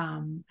and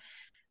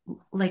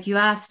like you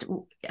asked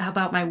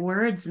about my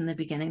words in the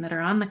beginning that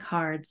are on the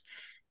cards.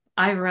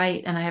 I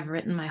write and I have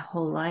written my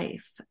whole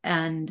life,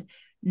 and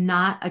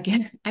not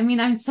again. I mean,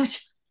 I'm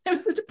such a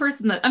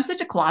person that I'm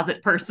such a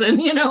closet person,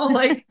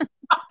 like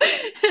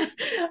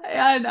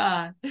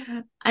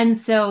and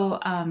so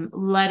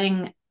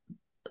letting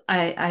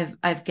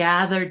I've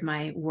gathered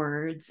my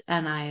words,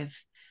 and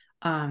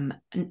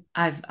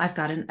I've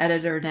got an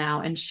editor now,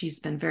 and she's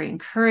been very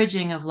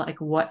encouraging of like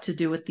what to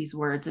do with these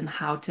words and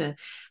how to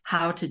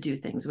do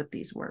things with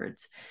these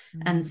words.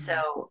 And Mm.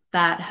 so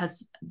that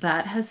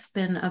has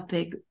been a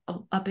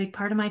big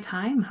part of my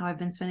time, how I've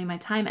been spending my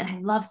time. And I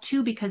love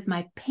too, because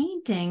my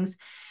paintings,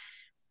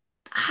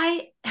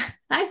 I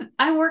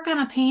I work on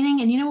a painting,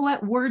 and you know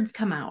what? Words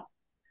come out.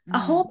 A Mm.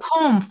 whole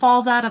poem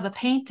falls out of a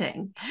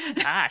painting. Oh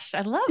my gosh,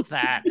 I love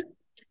that.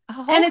 A And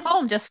whole it's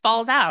poem just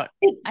falls out.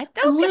 it's I don't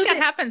think that literally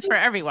happens for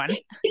everyone.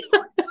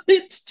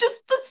 It's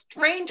just the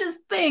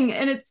strangest thing.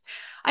 And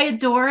I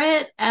adore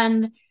it.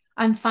 And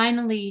I'm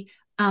finally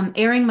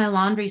airing my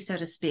laundry, so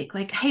to speak.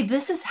 Like, hey,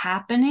 this is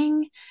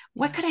happening.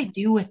 What Yeah. could I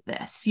do with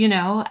this? You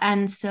know?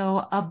 And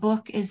so a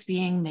book is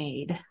being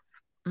made.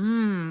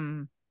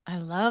 I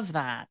love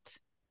that.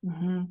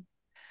 Mhm.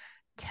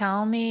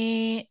 Tell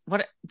me,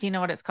 what do you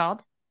know what it's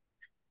called?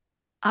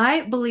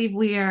 I believe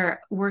we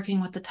are working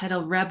with the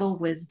title Rebel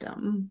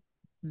Wisdom.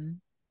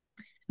 Mhm.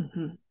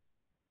 Mhm.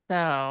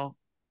 So,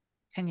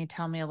 can you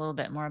tell me a little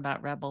bit more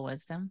about Rebel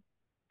Wisdom?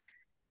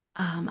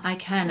 I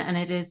can, and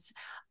it is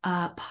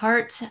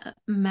part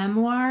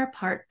memoir,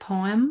 part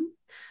poem,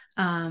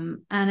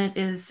 and it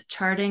is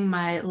charting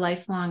my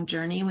lifelong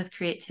journey with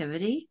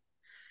creativity.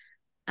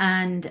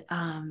 And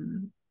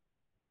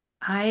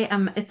I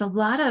am. It's a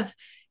lot of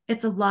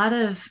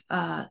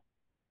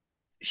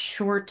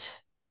short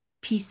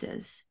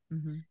pieces,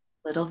 Hmm.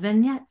 little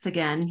vignettes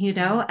again,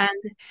 Yeah.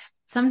 and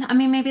I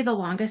mean, maybe the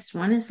longest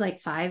one is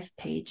like 5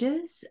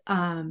 pages,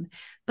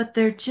 but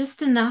they're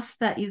just enough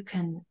that you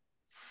can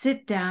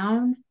sit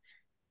down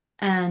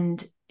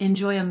and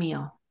enjoy a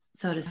meal,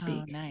 so to Oh,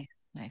 speak,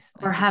 nice, nice,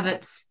 or nicely have said.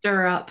 it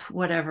stir up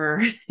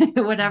whatever,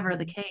 whatever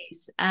the Hmm.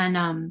 case.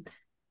 And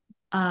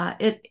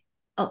it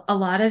a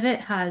lot of it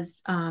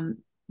has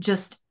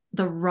just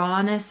the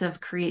rawness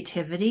of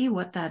creativity,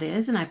 what that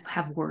is, and I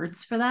have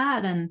words for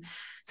that, and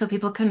so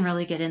people can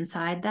really get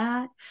inside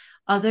that.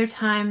 Other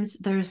times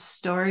there's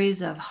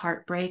stories of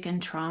heartbreak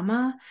and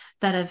trauma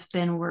that have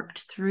been worked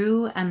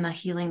through and the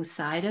healing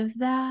side of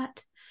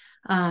that.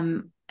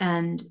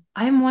 And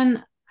I'm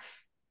one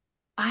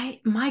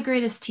I my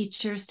greatest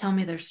teachers tell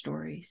me their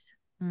stories.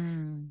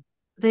 Mm,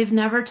 They've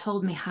never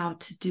told me how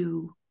to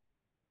do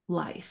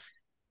life.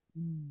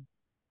 mm.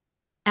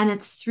 And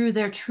it's through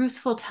their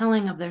truthful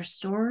telling of their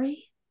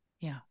story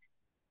Yeah.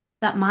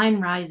 that mine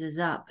rises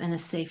up and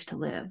is safe to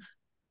live.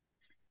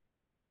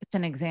 It's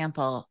an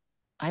example.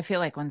 I feel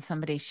like when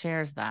somebody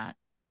shares that,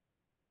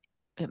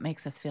 it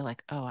makes us feel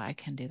like, oh, I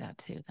can do that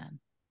too, then.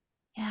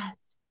 Yes.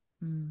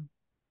 Mm,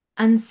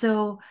 And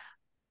so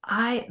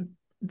I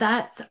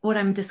that's what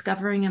I'm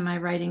discovering in my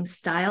writing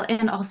style,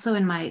 and also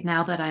in my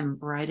now that I'm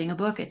writing a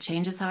book, it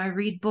changes how I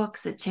read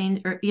books. It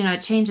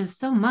changes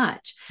so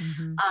much.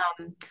 hmm.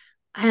 Um,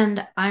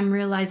 and I'm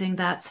realizing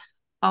that's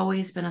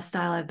always been a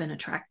style I've been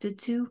attracted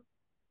to,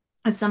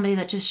 as somebody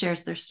that just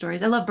shares their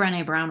stories. I love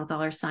Brené Brown with all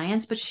her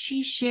science, but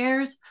she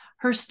shares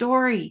her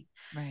story.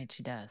 Right.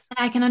 She does.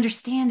 And I can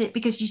understand it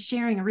because she's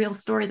sharing a real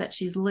story that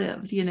she's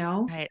lived, you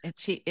know? Right.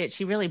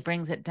 She really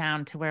brings it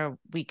down to where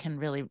we can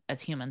really,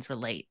 as humans,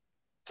 relate.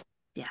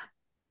 Yeah.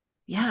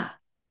 Yeah.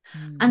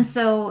 And Mm,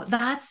 so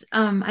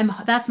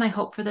that's my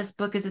hope for this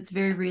book is it's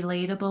very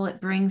relatable.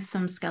 It brings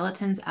some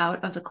skeletons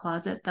out of the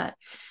closet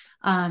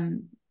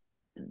um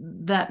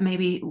that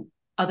maybe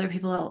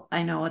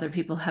I know other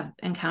people have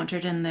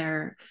encountered in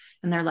their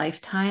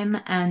lifetime,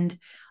 and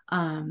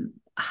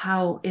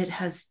how it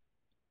has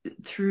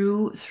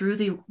through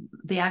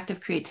the act of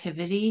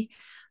creativity,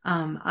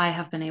 I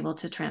have been able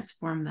to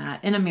transform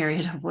that in a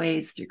myriad of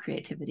ways through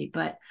creativity.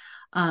 But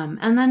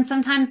and then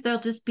sometimes there'll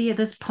just be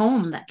this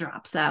poem that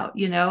drops out,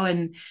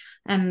 and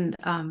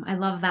I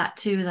love that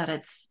too. That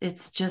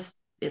it's just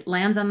it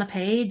lands on the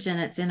page and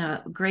it's in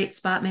a great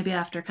spot, maybe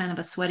after kind of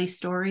a sweaty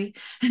story,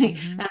 and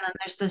hmm. then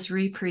there's this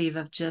reprieve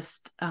of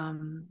just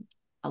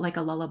like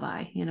a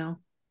lullaby. Oh,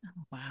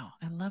 wow.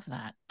 I love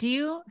that. Do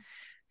you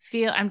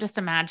feel, I'm just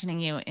imagining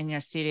you in your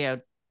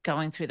studio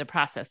going through the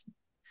process.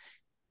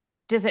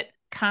 Do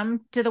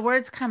the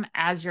words come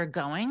as you're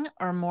going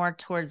or more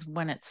towards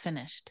when it's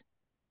finished?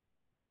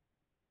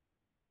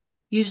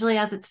 Usually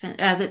as it's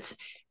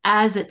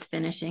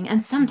finishing, and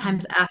Hmm.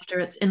 sometimes after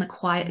it's in the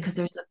quiet, Mm, because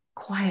there's a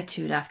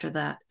quietude after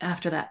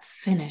that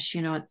finish.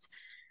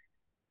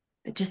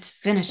 It just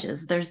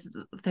finishes.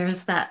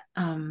 There's that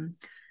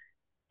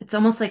it's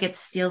almost like it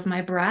steals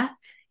my breath.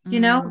 you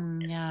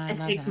know yeah, I it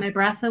love takes that. my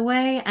breath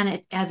away, and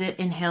it as it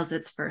inhales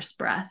its first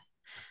breath,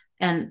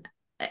 and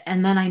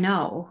and then I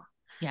know.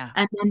 Yeah.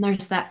 And then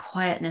there's that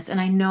quietness. And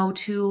I know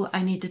too,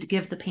 I need to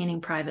give the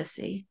painting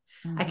privacy.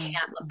 I Hmm.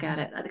 can't look at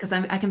Hmm. it because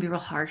I can be real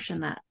harsh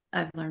in that.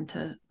 I've learned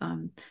to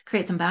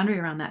create some boundary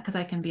around that because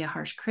I can be a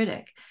harsh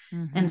critic.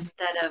 Hmm.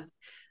 Instead of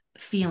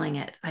feeling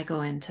it, I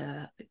go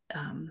into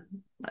um,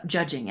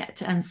 judging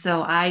it. And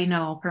so I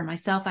know for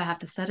myself, I have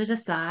to set it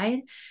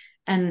aside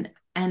and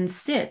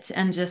sit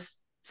and just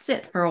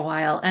sit for a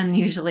while. And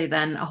usually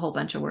then a whole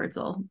bunch of words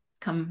will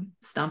come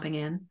stomping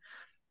in.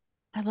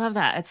 I love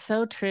that. It's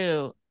so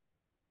true.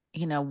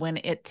 When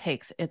it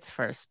takes its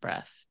first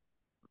breath,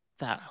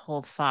 that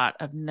whole thought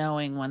of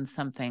knowing when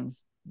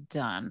something's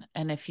done.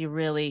 And if you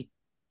really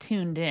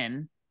tuned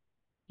in,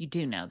 you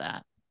do know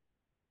that.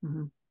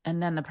 Mhm.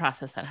 And then the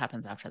process that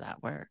happens after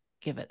that, where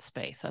give it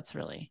space. That's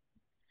really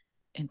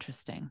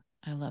interesting.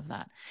 I love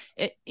that.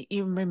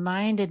 You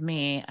reminded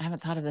me, I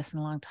haven't thought of this in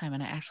a long time,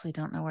 and I actually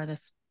don't know where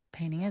this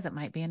painting is. It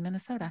might be in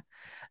Minnesota.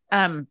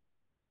 Um,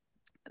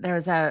 there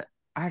was a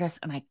artist,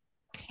 and I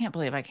can't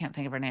believe I can't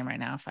think of her name right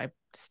now. If I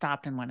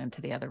stopped and went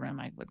into the other room,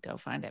 I would go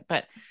find it.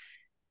 But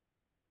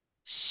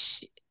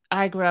she,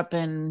 I grew up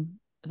in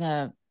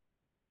the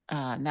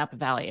Napa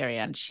Valley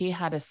area, and she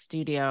had a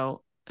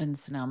studio in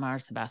Sonoma or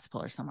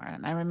Sebastopol or somewhere.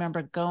 And I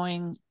remember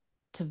going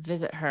to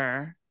visit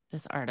her,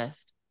 this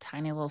artist,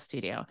 tiny little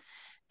studio.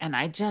 And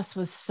I just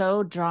was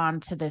so drawn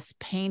to this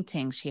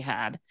painting she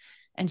had.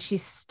 And she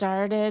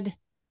started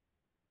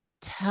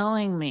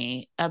telling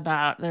me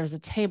about there's a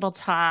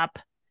tabletop,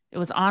 it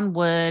was on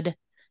wood,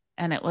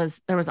 and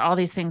there was all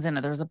these things in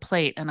it. There was a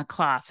plate and a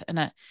cloth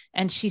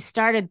and she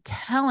started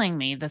telling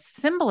me the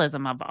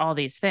symbolism of all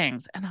these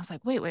things. And I was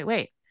like,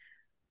 wait.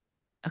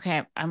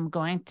 Okay, I'm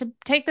going to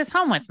take this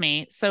home with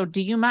me. So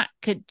do you mind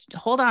could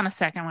hold on a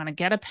second? I'm going to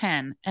get a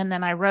pen. And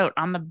then I wrote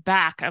on the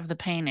back of the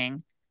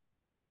painting,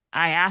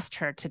 I asked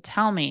her to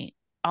tell me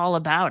all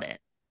about it.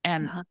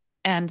 And Uh-huh.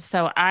 and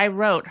so I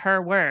wrote her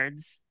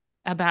words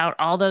about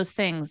all those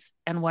things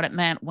and what it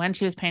meant when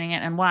she was painting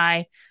it and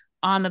why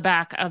on the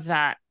back of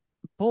that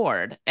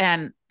board.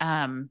 And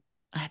I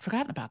had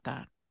forgotten about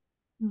that.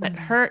 But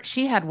Mm.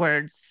 she had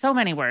words, so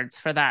many words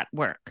for that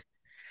work.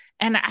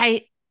 And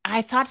I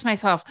thought to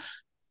myself,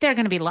 they're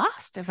going to be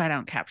lost if I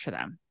don't capture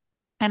them.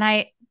 And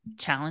I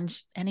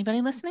challenge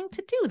anybody listening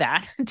to do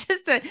that.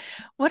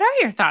 What are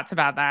your thoughts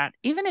about that?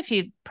 Even if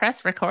you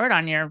press record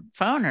on your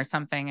phone or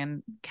something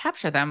and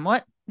capture them,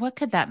 what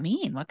could that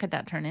mean? What could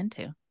that turn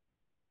into?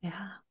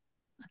 Yeah.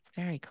 That's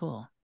very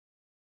cool.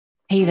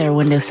 Hey there,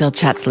 Windowsill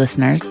Chats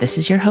listeners. This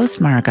is your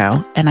host,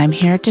 Margot, and I'm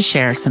here to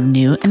share some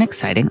new and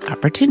exciting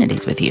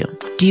opportunities with you.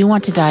 Do you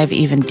want to dive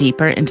even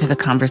deeper into the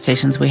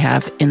conversations we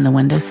have in the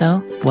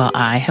Windowsill? Well,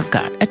 I have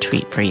got a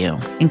treat for you.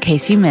 In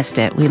case you missed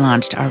it, we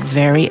launched our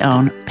very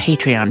own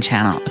Patreon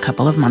channel a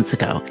couple of months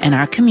ago, and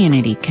our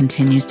community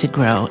continues to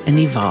grow and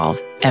evolve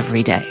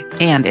every day.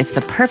 And it's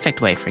the perfect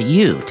way for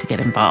you to get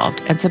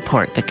involved and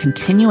support the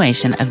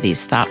continuation of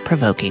these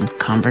thought-provoking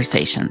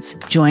conversations.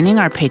 Joining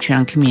our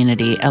Patreon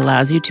community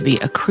allows you to be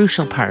a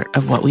crucial part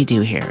of what we do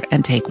here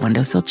and take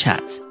Windowsill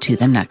Chats to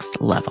the next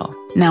level.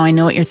 Now, I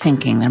know what you're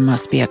thinking. There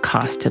must be a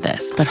cost to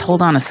this, but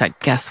hold on a sec.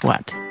 Guess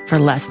what? For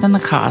less than the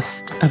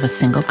cost of a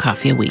single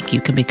coffee a week, you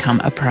can become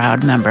a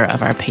proud member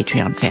of our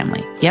Patreon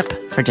family. Yep,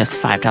 for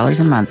just $5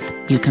 a month,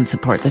 you can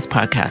support this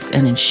podcast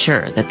and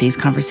ensure that these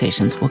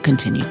conversations will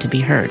continue to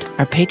be heard.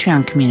 Our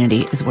Patreon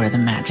community is where the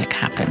magic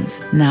happens.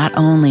 Not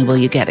only will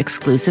you get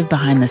exclusive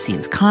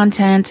behind-the-scenes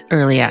content,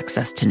 early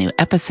access to new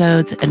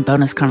episodes, and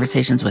bonus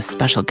conversations with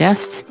special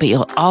guests, but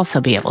you'll also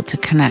be able to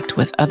connect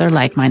with other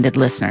like-minded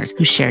listeners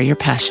who share your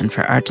passion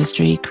for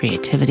artistry,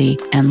 creativity,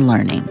 and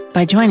learning.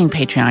 By joining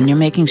Patreon, you're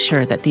making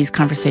sure that these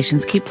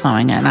conversations keep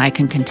flowing and I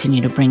can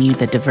continue to bring you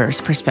the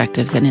diverse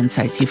perspectives and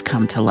insights you've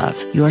come to love.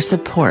 Your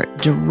support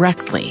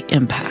directly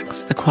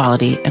impacts the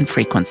quality and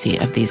frequency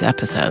of these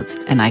episodes,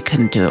 and I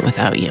couldn't do it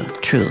without you,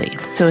 truly.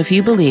 So if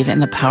you believe in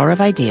the power of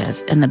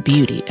ideas and the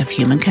beauty of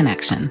human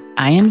connection,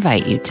 I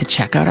invite you to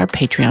check out our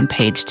Patreon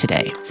page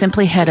today.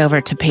 Simply head over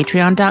to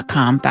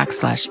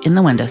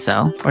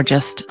patreon.com/inthewindowsill or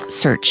just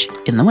search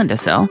In the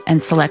Windowsill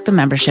and select the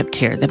membership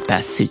tier that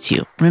best suits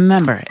you.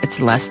 Remember, it's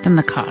less than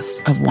the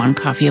cost of one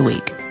coffee a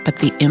week, but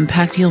the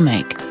impact you'll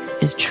make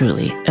is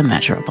truly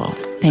immeasurable.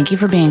 Thank you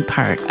for being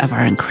part of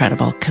our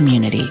incredible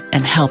community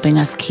and helping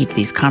us keep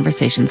these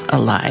conversations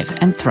alive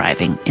and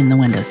thriving in the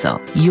Windowsill.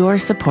 Your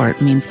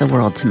support means the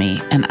world to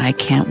me, and I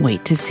can't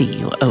wait to see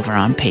you over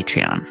on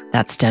Patreon.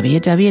 That's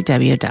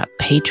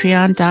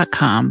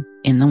www.patreon.com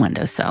in the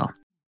Windowsill.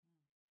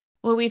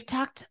 Well, we've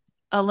talked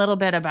a little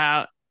bit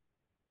about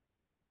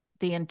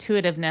the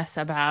intuitiveness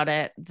about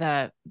it,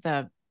 the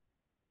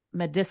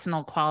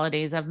medicinal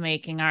qualities of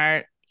making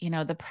art,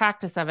 the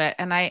practice of it.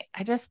 And I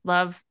just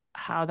love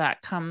how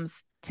that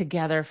comes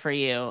together for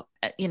you.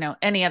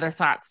 Any other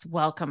thoughts?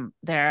 Welcome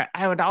there.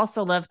 I would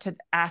also love to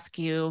ask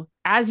you,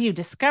 as you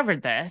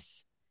discovered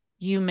this,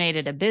 you made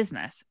it a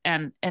business,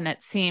 and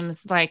it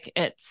seems like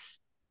it's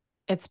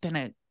been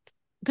a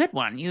good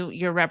one.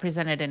 You're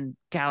represented in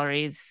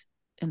galleries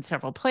in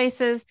several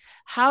places.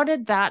 How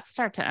did that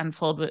start to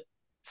unfold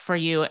for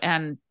you?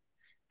 And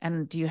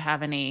do you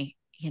have any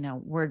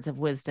words of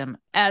wisdom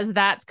as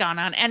that's gone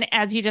on? And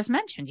as you just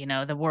mentioned,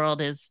 the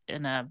world is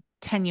in a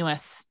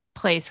tenuous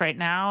place right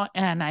now.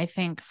 And I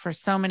think for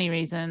so many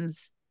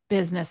reasons,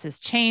 business is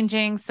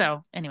changing.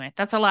 So anyway,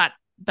 that's a lot,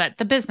 but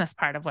the business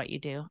part of what you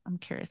do, I'm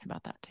curious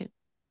about that too.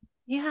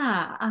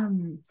 Yeah.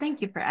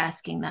 Thank you for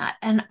asking that.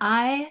 And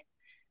I,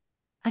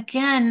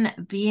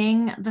 again,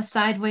 being the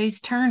sideways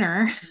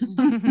turner,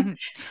 Yay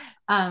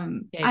for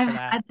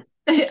that.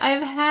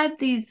 I've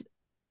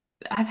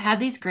had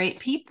these great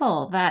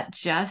people that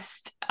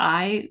just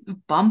I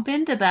bump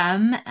into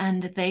them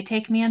and they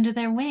take me under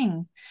their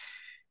wing.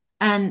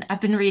 And I've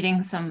been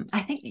reading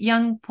I think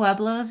Young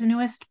Pueblo's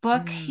newest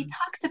book. He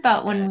talks So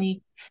about good. when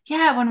we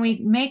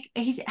make,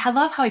 I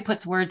love how he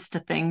puts words to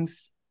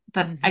things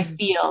that I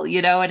feel,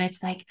 and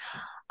it's like,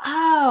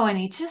 oh, and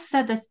he just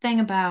said this thing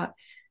about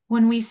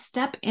when we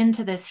step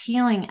into this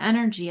healing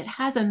energy, it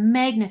has a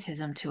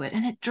magnetism to it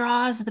and it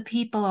draws the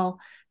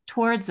people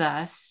towards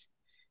us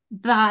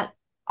that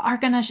are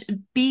going to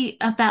be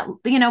at that,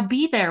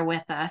 be there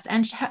with us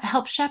and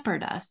help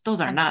shepherd us.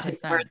 Those are not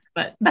his 100%. words,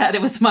 but that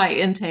it was my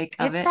intake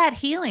of It's it. that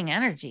healing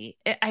energy.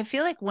 I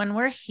feel like when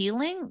we're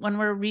healing, when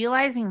we're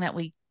realizing that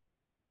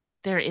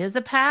there is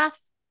a path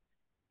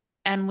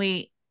and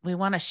we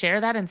want to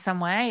share that in some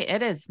way,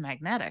 it is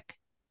magnetic.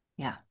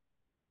 Yeah.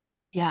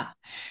 Yeah.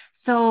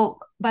 So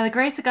by the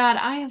grace of God,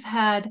 I have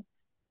had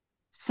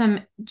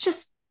some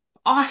just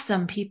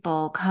awesome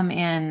people come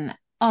in.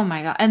 Oh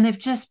my God. And they've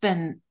just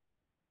been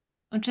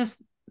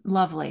just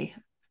lovely.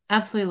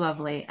 Absolutely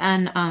lovely.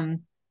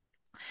 And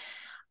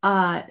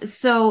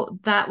so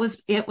that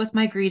was it with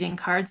my greeting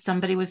cards.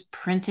 Somebody was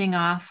printing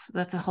off,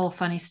 that's a whole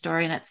funny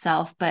story in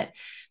itself, but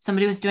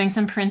somebody was doing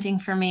some printing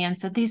for me and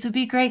said, these would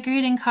be great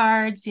greeting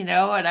cards, and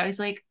I was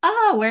like,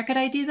 oh, where could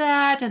I do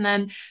that? And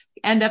then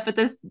end up at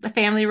this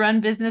family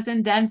run business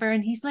in Denver.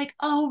 And he's like,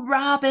 oh,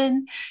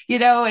 Robyn,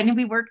 and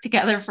we worked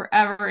together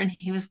forever. And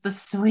he was the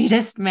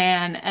sweetest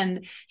man.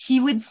 And he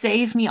would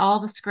save me all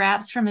the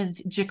scraps from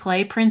his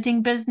giclée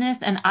printing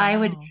business. And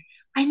Wow.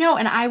 I know,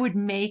 and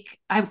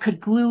I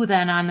could glue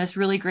then on this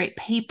really great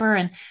paper.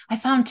 And I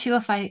found too,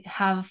 if I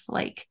have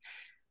like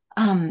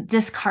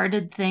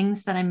discarded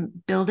things that I'm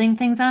building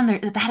things on there,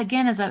 that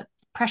again is a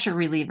pressure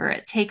reliever.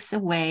 It takes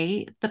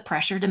away the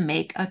pressure to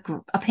make a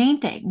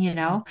painting.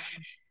 Mhm.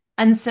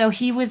 And so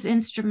he was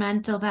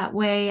instrumental that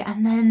way.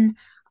 And then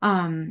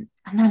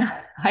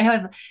I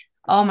have,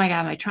 oh my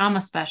God, my trauma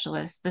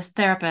specialist, this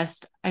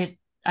therapist, I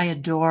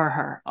adore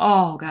her.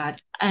 Oh God.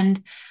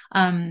 And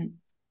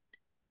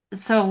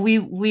so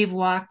we've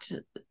walked,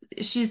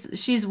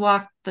 she's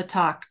walked the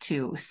talk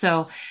too.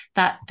 So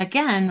that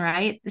again,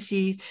 right?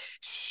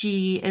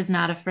 She is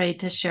not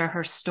afraid to share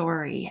her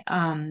story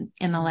in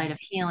the light Mm. of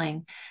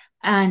healing.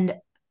 And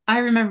I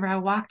remember I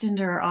walked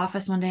into her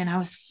office one day and I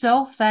was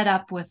so fed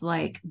up with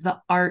like the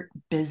art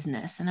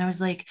business. And I was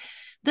like,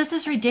 this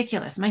is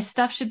ridiculous. My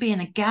stuff should be in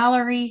a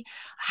gallery.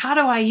 How do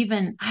I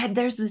even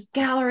there's this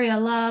gallery I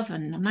love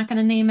and I'm not going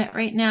to name it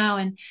right now.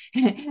 And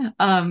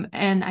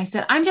and I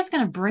said, I'm just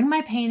going to bring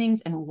my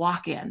paintings and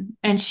walk in.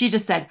 And she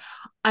just said,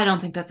 I don't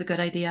think that's a good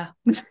idea.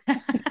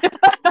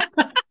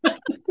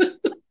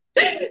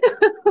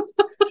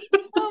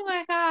 Oh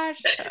my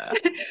gosh.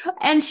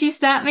 And she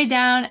sat me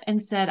down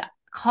and said,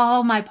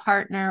 call my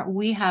partner.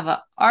 We have an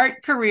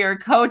art career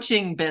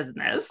coaching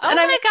business. And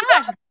I'm Oh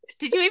my gosh.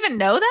 Did you even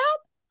know that?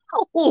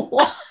 like,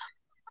 oh.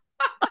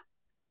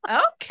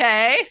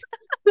 Okay.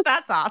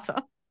 That's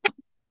awesome.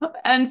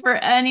 And for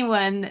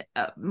anyone,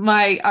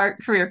 my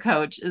art career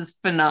coach is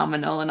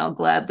phenomenal, and I'll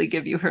gladly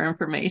give you her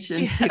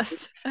information too.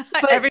 Yes.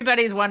 But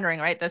Everybody's wondering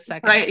right this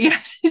second. right, yeah,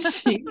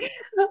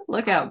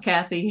 look out,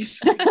 Kathy.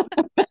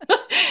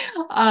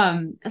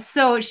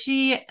 So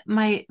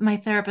my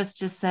therapist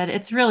just said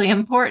it's really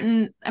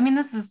important. I mean,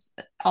 this is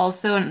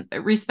also in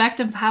respect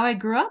of how I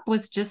grew up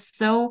was just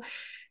so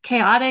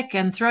chaotic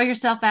and throw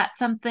yourself at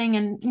something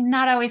and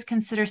not always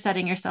consider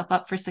setting yourself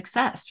up for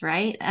success,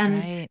 right? And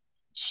Right.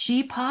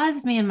 she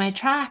paused me in my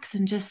tracks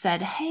and just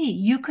said, hey,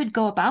 you could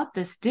go about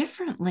this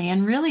differently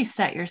and really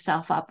set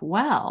yourself up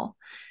well.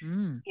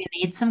 Mm. You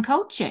need some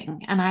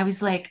coaching. And I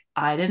was like,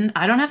 I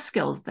don't have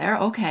skills there.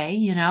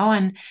 Okay.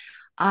 And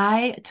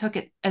I took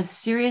it as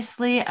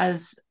seriously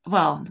as,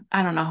 well,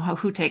 I don't know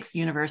who takes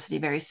university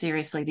very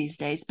seriously these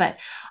days, but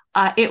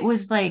it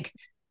was like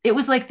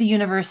the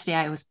university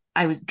I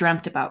was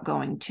dreamt about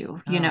going Oh,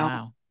 to.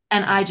 wow.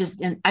 And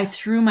Yeah. I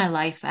threw my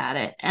life at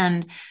it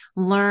and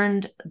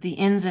learned the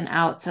ins and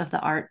outs of the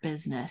art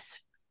business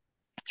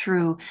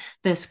through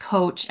this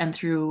coach and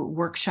through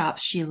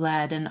workshops she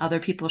led and other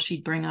people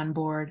she'd bring on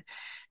board,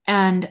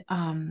 and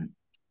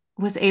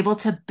was able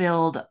to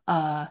build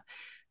a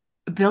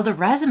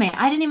resume.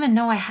 I didn't even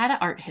know I had an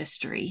art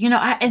history,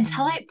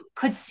 until Mm. I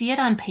could see it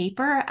on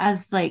paper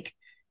as like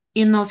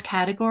in those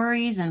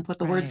categories and put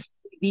the word Right.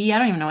 CV. I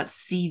don't even know what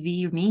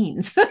CV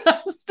means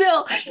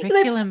still.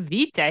 Curriculum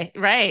vitae.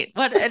 Right.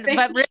 But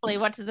really,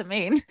 what does it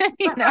mean?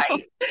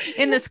 Right.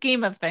 In the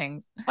scheme of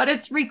things. But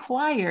it's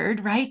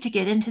required, right, to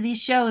get into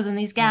these shows and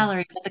these Yeah.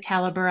 galleries at the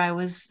caliber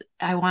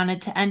I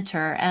wanted to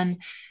enter.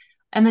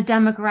 And the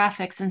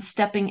demographics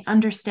and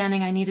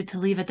understanding I needed to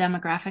leave a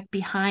demographic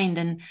behind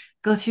and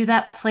go through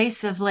that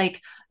place of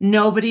like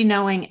nobody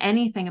knowing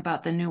anything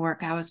about the new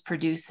work I was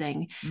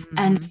producing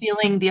and Hmm.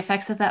 feeling the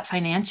effects of that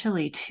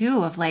financially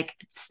too, of like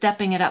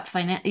stepping it up.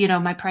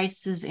 My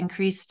prices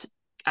increased,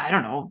 I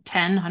don't know,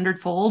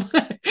 100 fold.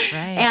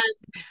 Right. and,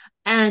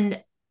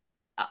 and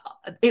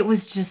it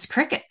was just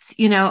crickets.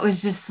 It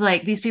was just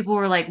like these people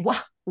were like,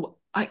 "What?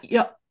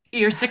 Yeah,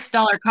 your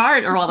 $6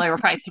 card," or well, they were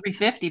probably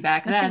 350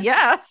 back then.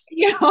 Yes.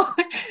 You know,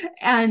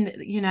 and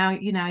you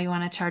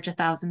want to charge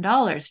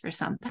 $1,000 for But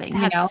something.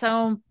 that's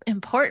so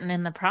important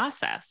in the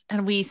process.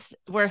 And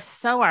we're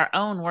so our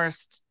own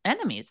worst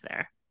enemies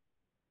there.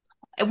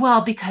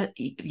 Well, because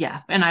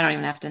yeah, and I don't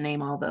even have to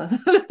name all the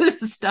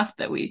the stuff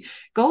that we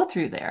go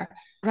through there.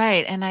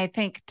 Right. And I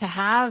think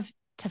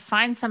to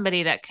find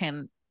somebody that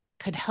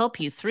could help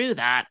you through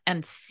that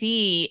and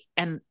see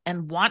and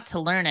want to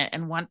learn it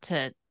and want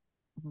to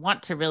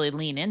really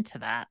lean into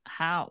that.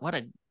 What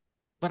a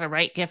what a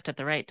right gift at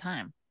the right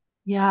time.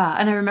 Yeah.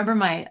 And I remember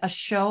a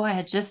show I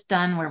had just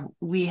done where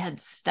we had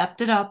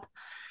stepped it up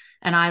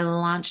and I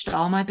launched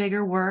all my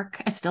bigger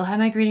work. I still had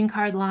my greeting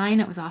card line.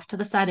 It was off to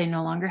the side. I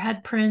no longer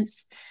had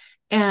prints.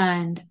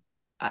 And,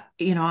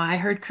 I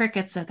heard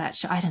crickets at that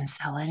show. I didn't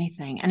sell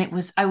anything. And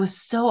I was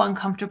so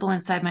uncomfortable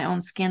inside my own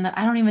skin that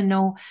I don't even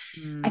know, I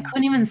Mm,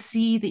 couldn't even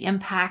see the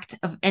impact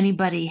of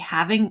anybody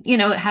having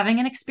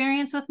an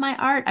experience with my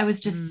art. I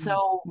was just mm,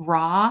 so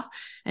raw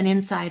and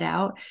inside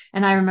out.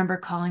 And I remember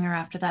calling her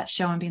after that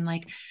show and being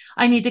like,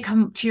 I need to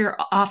come to your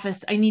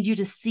office. I need you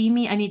to see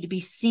me. I need to be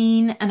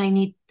seen. And I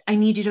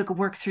need you to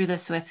work through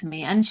this with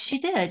me. And she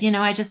did. I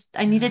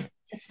yeah. needed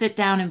to sit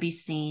down and be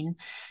seen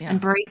and Yeah.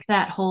 break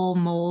that whole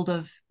mold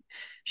of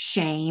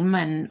shame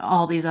and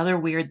all these other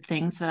weird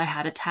things that I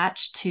had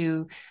attached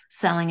to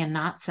selling and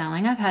not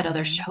selling. I've had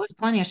other Hmm. shows,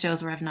 plenty of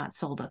shows where I've not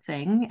sold a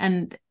thing,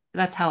 and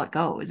that's how it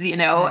goes, Right.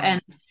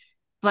 and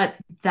but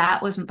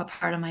that was a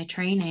part of my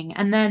training.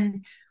 And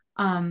then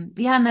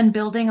yeah, and then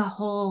building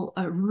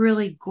a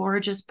really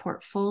gorgeous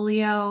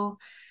portfolio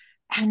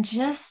and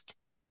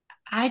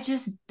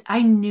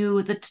I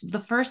knew that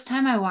the first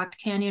time I walked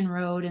Canyon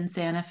Road in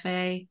Santa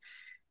Fe,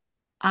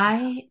 Yeah.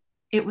 I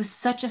it was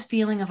such a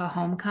feeling of a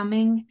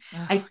homecoming.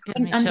 Oh, I give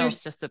couldn't me under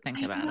chills just to think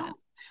I about it. know.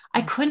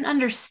 I Mm. couldn't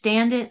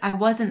understand it. I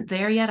wasn't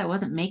there yet. I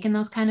wasn't making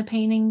those kind of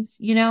paintings,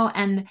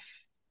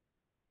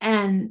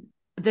 and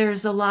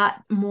there's a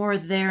lot more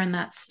there in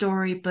that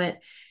story, but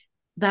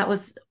that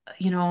was,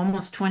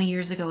 almost 20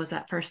 years ago was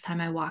that first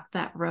time I walked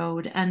that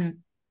road.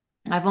 And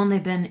I've only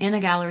been in a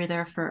gallery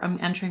there I'm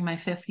entering my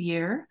fifth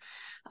year.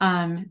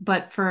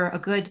 But for a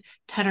good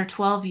 10 or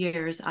 12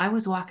 years, I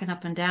was walking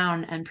up and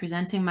down and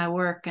presenting my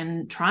work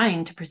and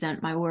trying to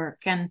present my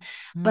work.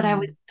 But I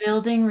was Mm.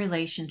 building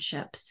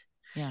relationships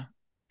Yeah.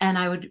 and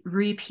I would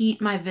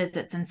repeat my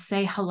visits and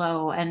say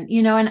hello. And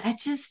I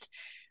just,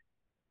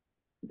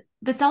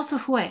 that's also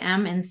who I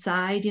am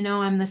inside.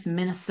 I'm this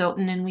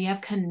Minnesotan and we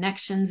have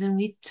connections and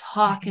we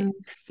talk Right. and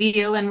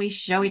feel and we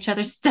show each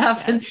other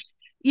stuff and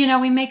Yes.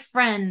 we make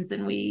friends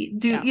and we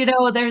do,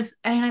 Yeah. there's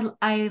and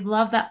I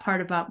love that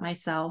part about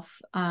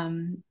myself.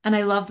 And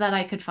I love that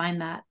I could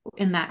find that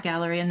in that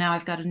gallery. And now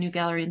I've got a new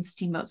gallery in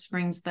Steamboat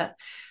Springs that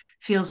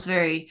feels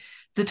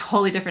it's a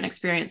totally different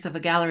experience of a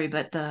gallery,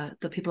 but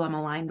the people I'm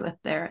aligned with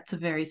there, it's a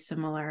very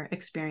similar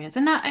experience.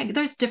 And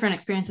there's different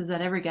experiences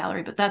at every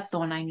gallery, but that's the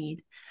one I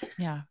need.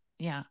 Yeah.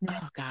 Yeah. Yeah.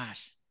 Oh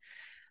gosh.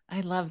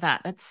 I love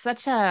that. It's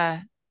such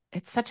a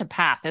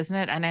path, isn't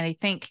it? And I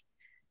think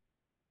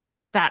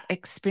that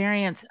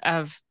experience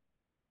of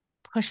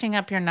pushing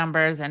up your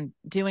numbers and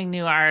doing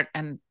new art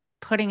and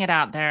putting it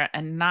out there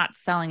and not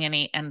selling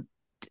any and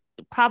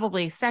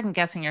probably second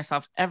guessing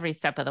yourself every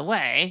step of the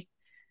way,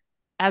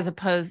 as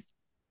opposed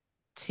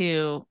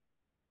to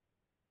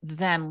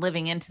then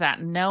living into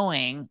that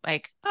knowing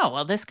like, oh,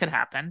 well, this could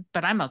happen,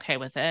 but I'm okay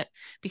with it.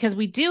 Because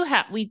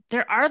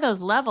there are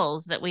those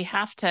levels that we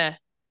have to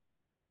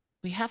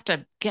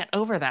get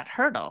over that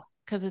hurdle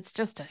because it's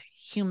just a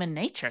human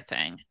nature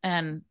thing.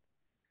 And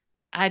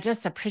I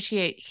just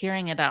appreciate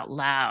hearing it out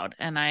loud.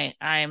 And I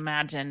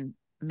imagine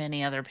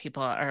many other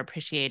people are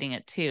appreciating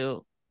it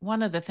too.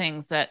 One of the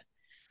things that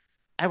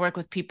I work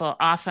with people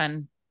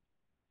often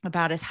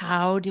about is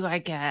how do I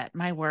get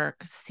my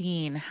work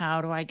seen?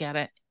 How do I get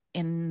it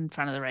in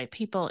front of the right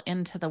people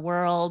into the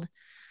world?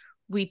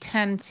 We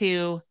tend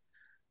to,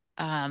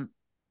 um,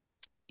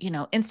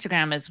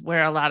 Instagram is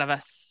where a lot of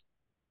us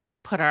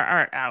put our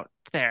art out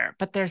there,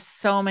 but there's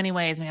so many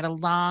ways. We had a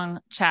long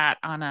chat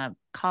on a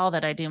call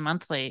that I do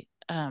monthly,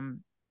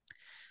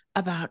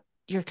 about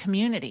your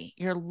community,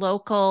 your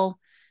local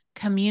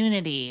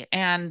community,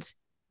 and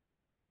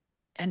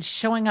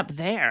showing up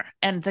there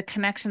and the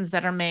connections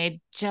that are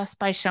made just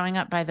by showing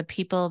up by the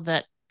people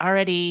that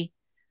already,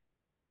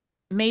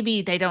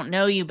 maybe they don't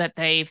know you, but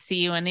they see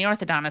you in the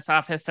orthodontist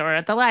office or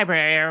at the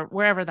library or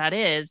wherever that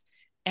is.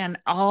 And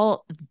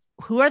all,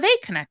 who are they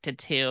connected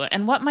to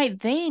and what might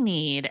they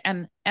need?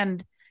 And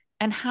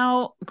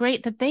how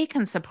great that they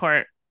can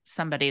support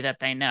somebody that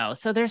they know.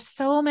 So there's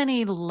so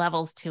many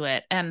levels to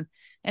it. And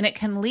it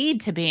can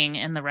lead to being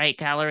in the right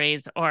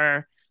galleries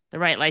or the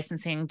right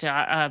licensing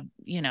job,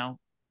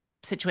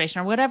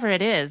 situation or whatever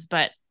it is.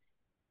 But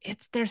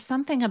there's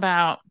something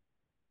about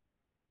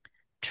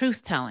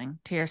truth telling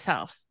to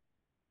yourself,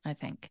 I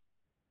think.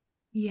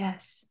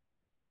 Yes.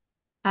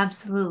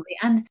 Absolutely.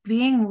 And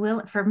being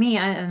will for me,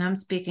 and I'm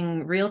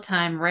speaking real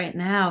time right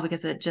now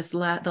because it just the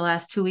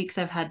last 2 weeks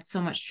I've had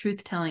so much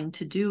truth telling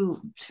to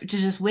do to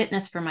just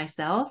witness for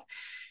myself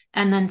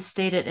and then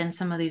state it in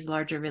some of these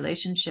larger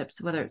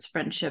relationships, whether it's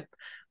friendship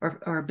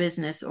or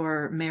business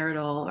or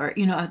marital or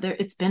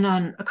it's been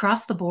on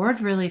across the board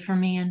really for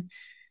me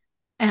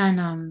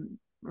and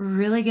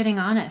really getting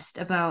honest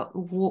about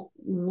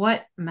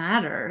what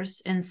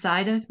matters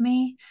inside of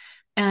me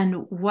and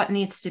what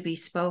needs to be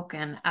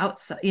spoken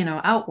outside,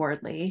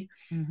 outwardly,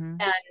 Mm-hmm.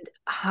 and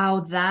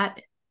how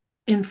that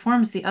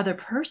informs the other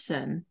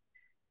person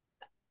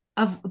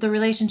of the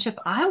relationship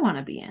I want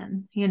to be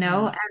in,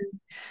 Yeah.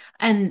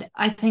 and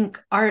I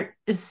think art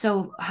is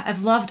so,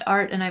 I've loved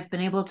art and I've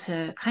been able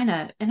to kind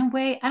of, in a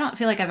way, I don't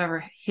feel like I've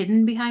ever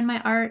hidden behind my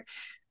art,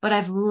 but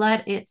I've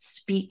let it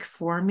speak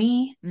for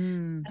me.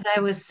 Mm,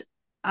 As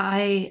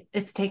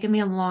it's taken me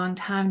a long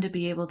time to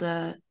be able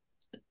to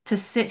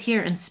sit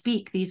here and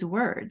speak these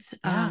words,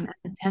 yeah.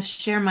 and to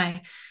share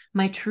my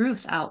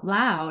truth out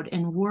loud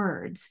in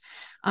words.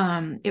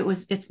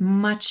 It's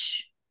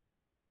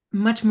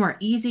much more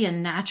easy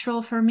and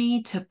natural for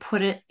me to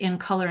put it in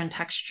color and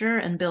texture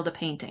and build a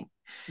painting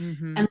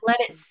Hmm. and let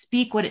it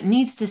speak what it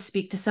needs to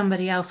speak to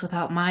somebody else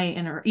without my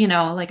inner,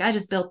 like I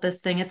just built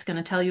this thing. It's going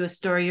to tell you a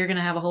story. You're going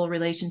to have a whole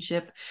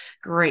relationship.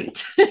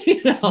 Great.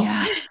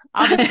 Yeah.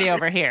 I'll just be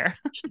over here.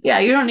 Yeah,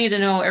 you don't need to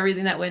know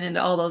everything that went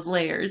into all those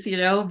layers,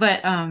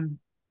 but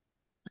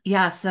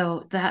yeah,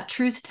 so that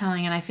truth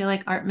telling, and I feel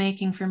like art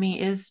making for me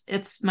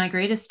it's my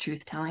greatest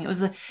truth telling.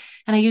 And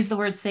I use the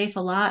word safe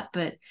a lot,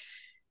 but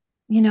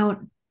you know,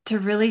 to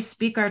really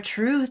speak our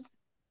truth,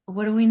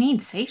 what do we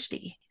need?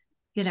 Safety,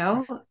 you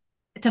know,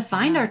 to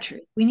find Yeah. our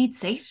truth, we need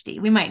safety.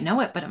 We might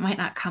know it, but it might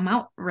not come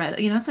out right.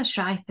 It's a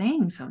shy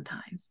thing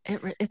sometimes.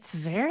 It's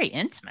very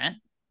intimate.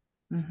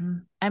 Hmm.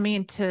 I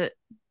mean,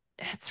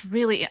 it's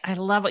really, I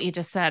love what you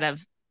just said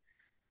of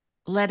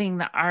letting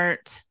the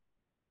art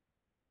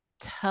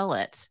tell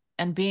it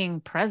and being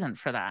present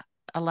for that,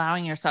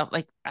 allowing yourself,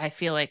 like, I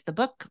feel like the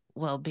book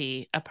will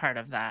be a part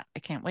of that. I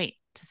can't wait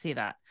to see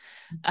that.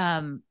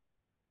 Um,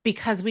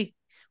 because we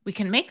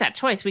can make that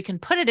choice. We can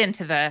put it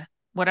into the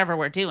whatever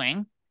we're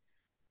doing,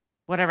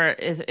 whatever it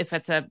is, if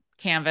it's a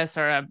canvas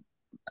or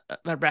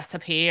a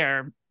recipe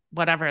or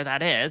whatever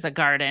that is, a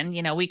garden,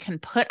 we can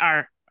put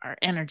our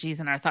energies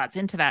and our thoughts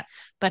into that,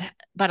 but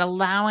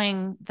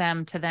allowing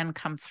them to then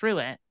come through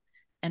it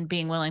and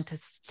being willing to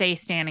stay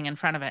standing in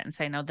front of it and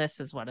say, no, this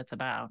is what it's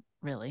about,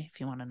 really, if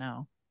you want to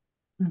know.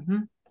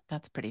 Hmm.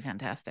 That's pretty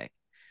fantastic.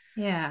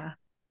 Yeah.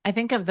 I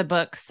think of the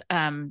books,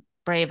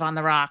 Brave on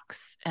the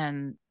Rocks,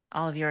 and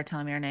all of you are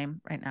telling me your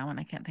name right now and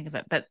I can't think of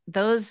it, but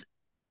those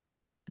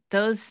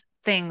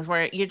things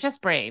where you're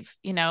just brave,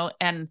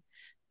 and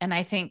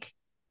I think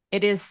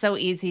it is so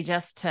easy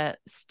just to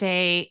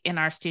stay in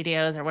our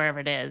studios or wherever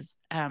it is.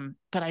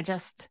 But I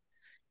just,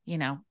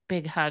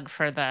 big hug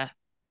for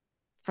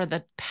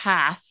the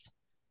path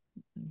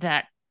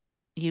that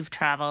you've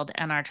traveled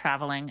and are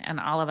traveling, and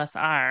all of us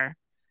are.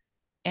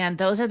 And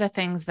those are the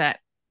things that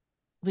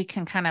we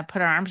can kind of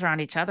put our arms around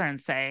each other and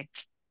say,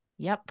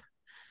 yep,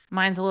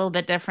 mine's a little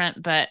bit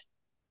different, but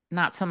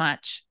not so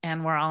much.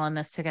 And we're all in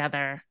this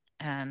together.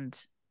 And,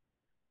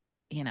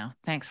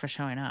 thanks for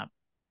showing up.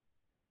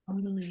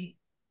 Totally.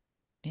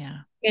 Yeah.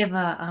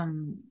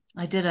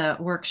 I did a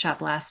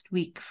workshop last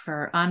week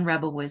on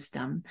rebel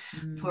wisdom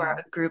for Mm,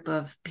 a group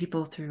of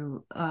people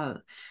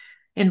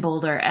in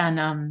Boulder,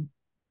 and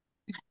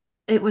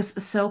it was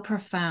so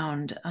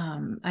profound.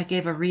 I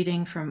gave a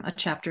reading from a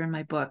chapter in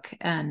my book,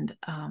 and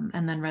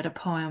then read a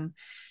poem,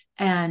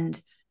 and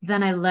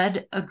then I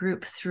led a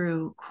group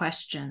through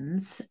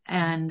questions,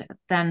 and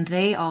then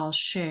they all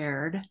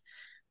shared,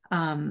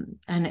 and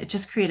it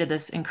just created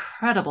this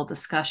incredible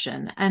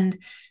discussion. And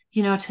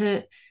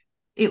to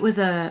it was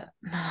a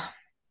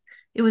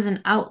it was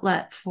an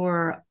outlet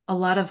for a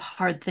lot of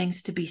hard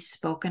things to be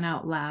spoken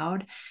out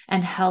loud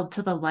and held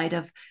to the light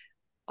of,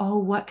 oh,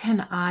 what can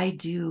I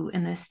do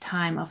in this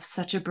time of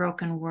such a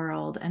broken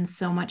world and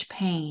so much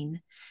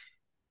pain?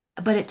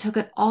 But it took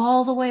it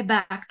all the way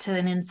back to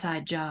an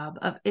inside job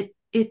of it.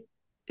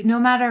 No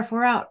matter if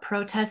we're out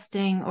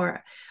protesting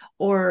or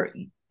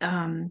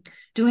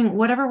doing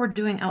whatever we're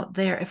doing out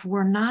there, if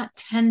we're not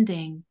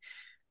tending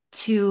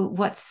to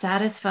what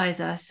satisfies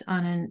us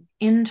on an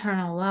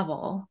internal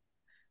level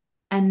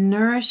and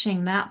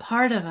nourishing that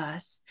part of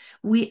us,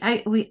 we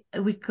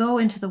go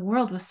into the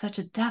world with such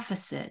a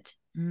deficit.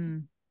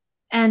 mm,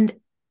 And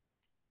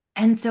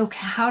so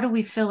how do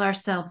we fill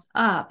ourselves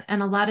up?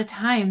 And a lot of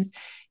times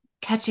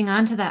catching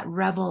on to that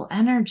rebel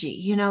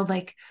energy,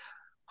 like,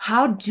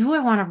 how do I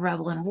want to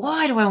rebel and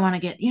why do I want to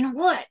get,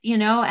 what,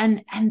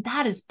 and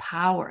that is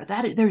power.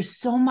 There's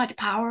so much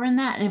power in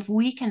that. And if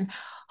we can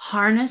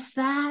harness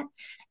that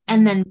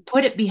and mm, then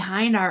put it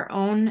behind our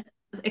own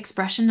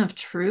expression of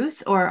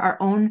truth, or our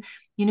own,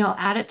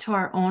 add it to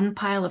our own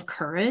pile of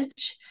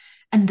courage.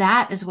 And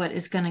that is what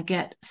is going to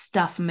get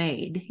stuff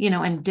made,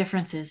 and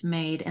differences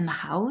made in the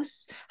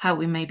house, how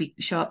we maybe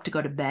show up to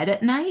go to bed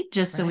at night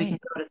just so we can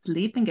right. go to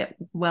sleep and get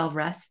well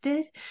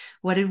rested.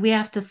 What did we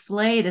have to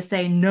slay to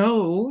say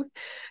no,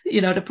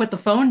 to put the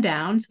phone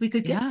down so we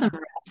could get Yeah. some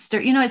rest? Or,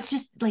 it's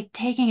just like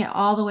taking it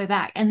all the way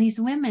back. And these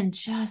women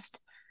just,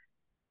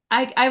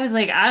 I was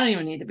like, I don't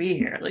even need to be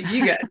here. Like,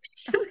 you guys,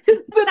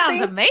 the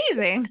Sounds thing,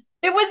 amazing.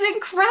 it was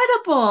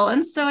incredible.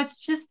 And so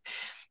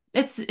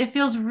it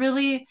feels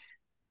really,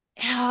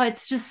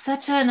 it's just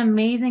such an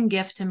amazing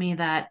gift to me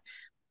that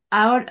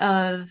out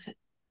of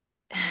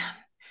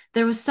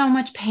there was so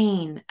much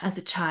pain as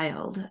a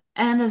child,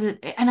 and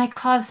I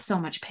caused so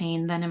much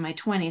pain then in my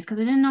 20s because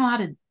I didn't know how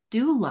to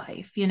do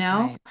life.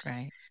 Right,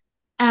 right.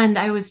 and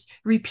I was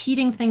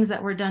repeating things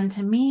that were done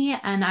to me,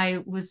 and I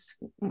was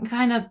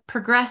kind of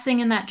progressing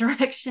in that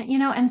direction,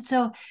 and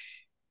so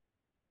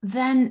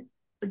then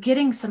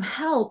getting some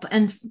help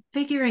and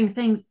figuring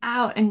things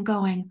out and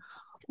going,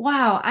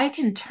 wow, I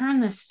can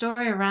turn this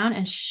story around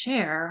and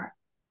share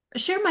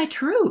my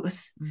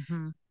truth.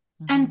 Mm-hmm.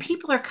 And Mm-hmm.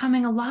 people are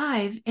coming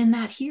alive in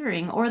that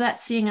hearing or that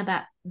seeing of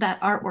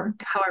that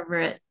artwork, however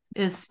it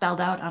is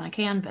spelled out on a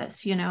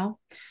canvas.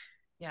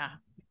 Yeah.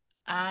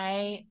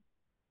 I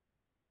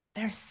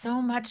There's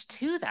so much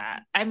to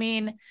that. I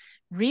mean,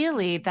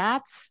 really,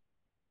 that's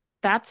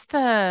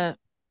the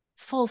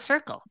full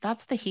circle.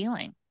 That's the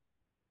healing.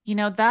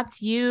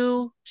 That's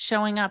you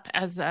showing up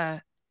as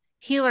a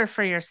healer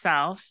for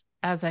yourself,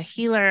 as a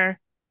healer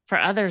for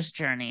others'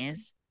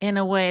 journeys in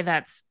a way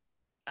that's,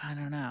 I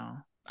don't know.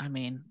 I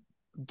mean,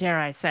 dare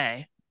I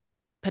say,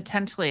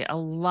 potentially a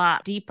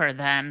lot deeper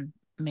than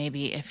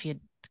maybe if you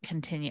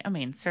continue. I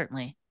mean,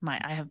 certainly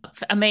I have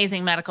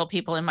amazing medical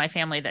people in my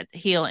family that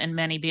heal in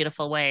many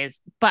beautiful ways,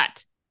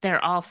 but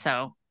they're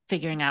also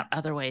figuring out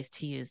other ways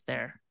to use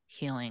their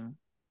healing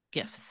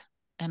gifts.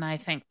 And I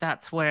think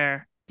that's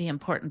where the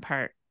important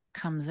part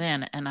comes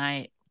in. And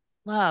I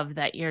love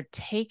that you're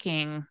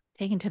taking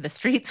to the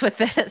streets with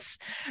this,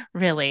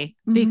 really,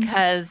 Mm-hmm.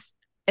 because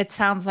it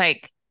sounds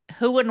like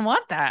who wouldn't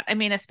want that? I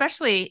mean,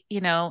 especially,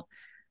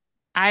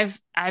 I've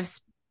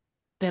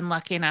been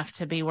lucky enough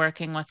to be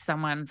working with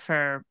someone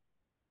for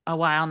a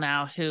while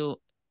now who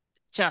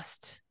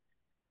just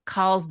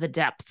calls the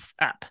depths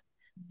up.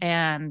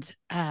 And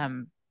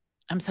I'm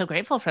so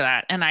grateful for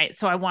that. And I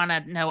want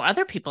to know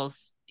other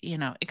people's,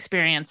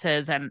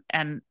 experiences and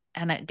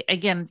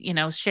again,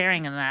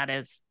 sharing in that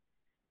is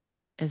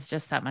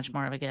just that much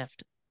more of a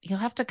gift. You'll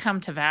have to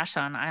come to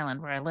Vashon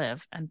Island where I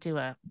live and do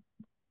a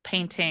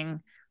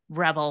painting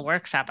rebel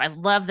workshop. I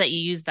love that you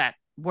use that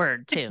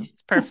word too.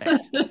 It's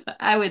perfect.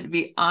 I would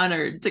be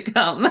honored to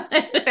come.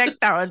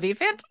 That would be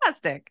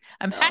fantastic.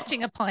 I'm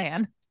hatching Oh, a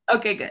plan.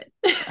 okay, good.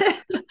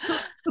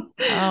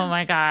 Oh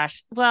my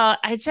gosh. Well,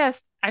 I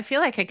feel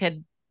like I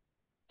could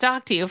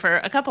talk to you for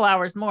a couple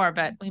hours more,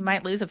 but we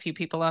might lose a few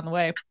people on the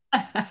way.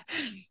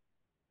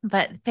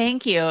 But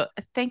thank you.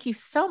 Thank you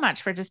so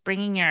much for just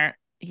bringing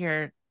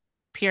your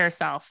pure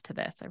self to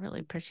this. I really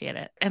appreciate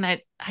it. And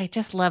I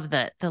just love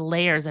that the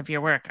layers of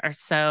your work are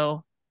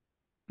so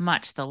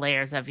much the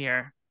layers of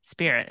your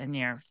spirit and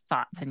your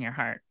thoughts and your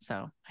heart.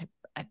 So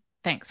I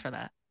thanks for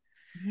that.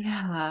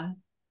 Yeah.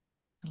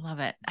 I love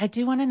it. I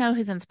do want to know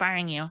who's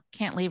inspiring you.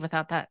 Can't leave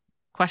without that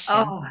question.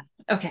 Oh,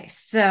 okay.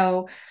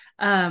 So,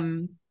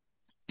 um,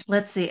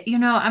 let's see.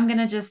 I'm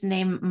gonna just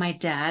name my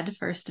dad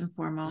first and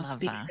foremost Love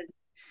that. because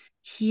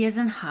he is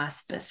in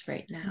hospice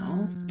right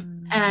now.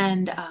 Mm.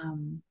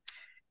 And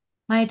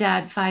my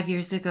dad 5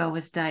 years ago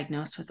was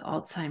diagnosed with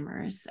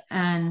Alzheimer's,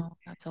 and Oh,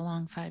 that's a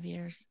long 5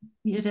 years.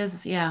 it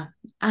is, yeah.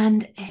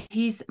 And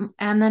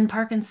and then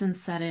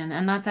Parkinson's set in,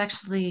 and that's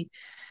actually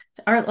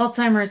our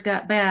Alzheimer's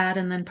got bad,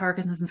 and then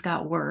Parkinson's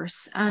got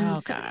worse. And Oh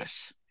so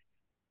gosh.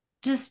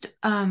 just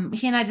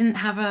he and I didn't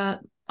have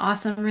a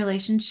awesome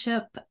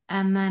relationship.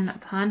 And then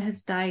upon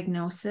his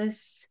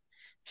diagnosis,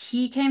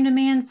 he came to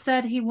me and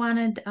said he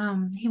wanted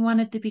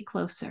to be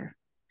closer.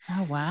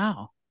 Oh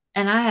wow.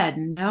 And I had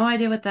no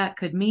idea what that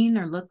could mean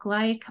or look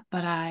like,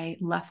 but I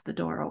left the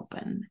door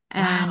open.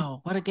 Wow,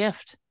 what a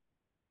gift.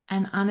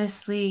 And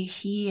honestly,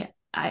 he's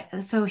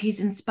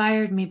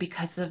inspired me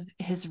because of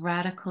his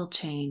radical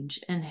change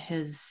and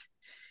his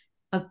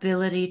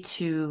ability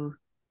to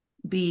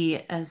be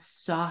as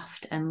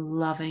soft and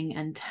loving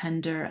and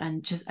tender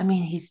and just, I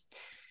mean,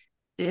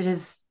 it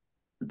is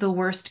the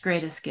worst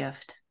greatest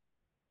gift.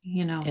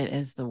 It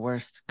is the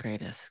worst,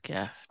 greatest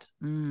gift.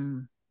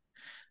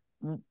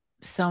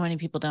 So many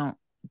people don't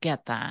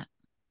get that.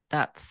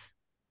 That's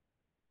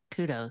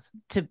kudos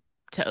to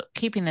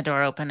keeping the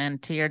door open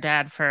and to your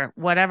dad for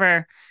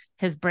whatever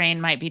his brain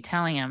might be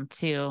telling him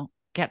to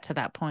get to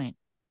that point.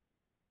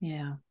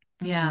 Yeah.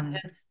 Yeah, Mm,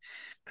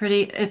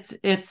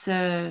 it's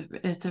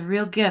a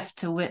real gift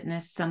to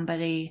witness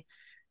somebody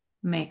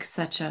make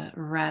such a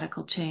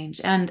radical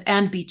change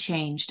and be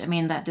changed. I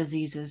mean, that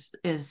disease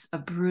is a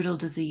brutal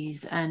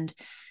disease, and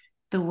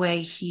the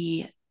way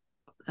he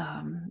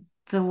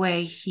the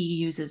way he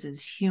uses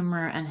his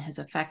humor and his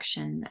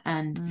affection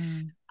and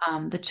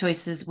mm, the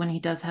choices when he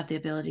does have the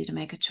ability to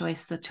make a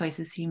choice, the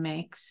choices he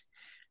makes.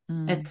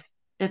 mm.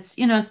 It's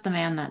the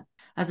man that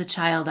as a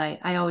child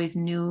I always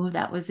knew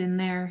that was in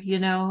there, or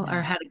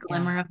Yeah, had a yeah.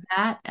 glimmer of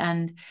that,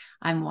 and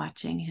I'm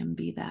watching him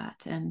be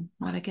that, and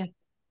what a gift.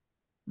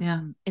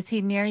 Yeah. Is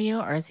he near you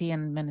or is he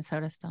in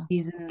Minnesota still?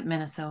 He's in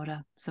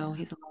Minnesota, so Yeah,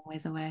 he's a long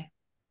ways away.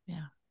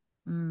 yeah.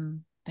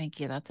 Thank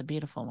you. That's a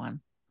beautiful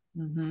one.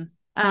 Hmm.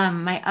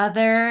 My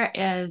other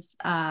is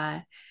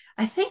I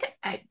think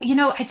I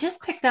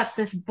just picked up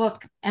this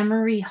book,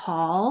 Emery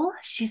Hall.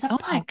 She's a Oh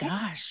my poet.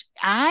 gosh.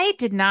 I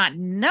did not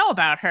know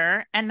about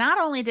her. And not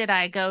only did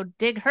I go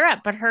dig her up,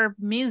 but her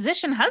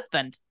musician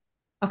husband.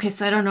 Okay,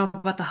 so I don't know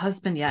about the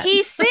husband yet.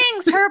 He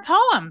sings her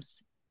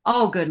poems.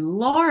 Oh, good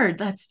Lord,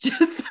 that's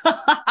just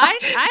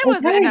I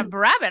was in a okay.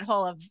 rabbit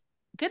hole of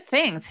Good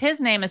things.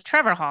 His name is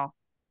Trevor Hall.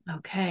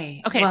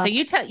 Okay. Okay, so Well,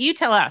 you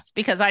tell us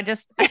because I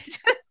just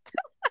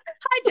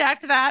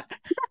hijacked that.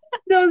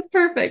 that was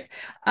perfect.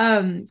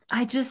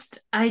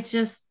 I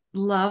just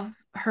love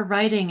her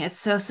writing. It's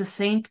so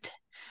succinct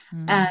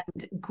and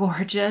Mm,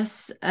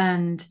 gorgeous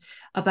and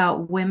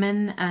about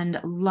women and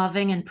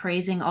loving and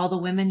praising all the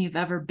women you've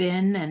ever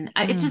been. And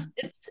mm.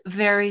 it's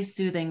very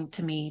soothing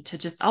to me to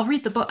just, I'll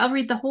read the book, I'll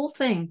read the whole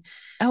thing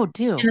Oh, in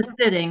do. a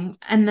sitting.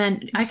 And then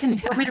do you want me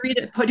Yeah. to read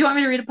it? Do you want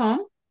me to read a poem?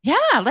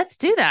 Yeah, let's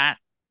do that.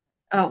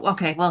 Oh,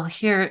 okay. Well,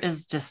 here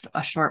is just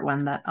a short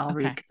one that I'll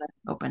read Okay. because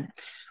I open it.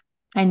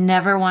 I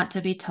never want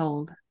to be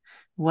told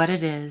what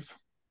it is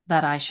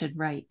that I should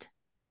write.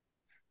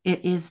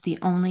 It is the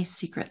only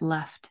secret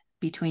left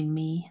between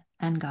me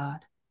and God.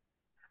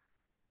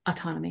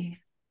 Autonomy.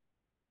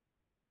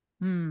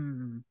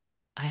 Hmm.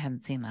 I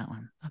hadn't seen that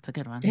one. That's a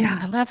good one. Yeah.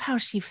 I love how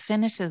she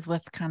finishes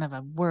with kind of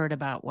a word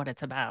about what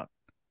it's about.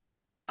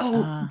 Oh, do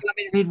Uh, you want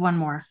me to read one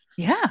more?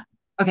 yeah.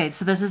 Okay,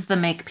 so this is the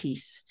make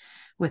peace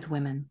with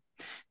women.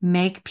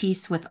 Make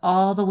peace with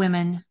all the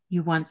women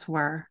you once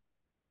were.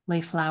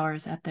 Lay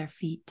flowers at their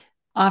feet.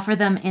 Offer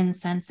them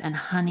incense and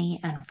honey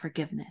and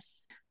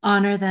forgiveness.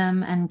 Honor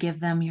them and give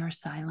them your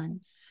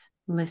silence.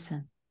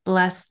 Listen.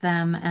 Bless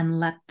them and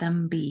let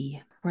them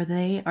be, for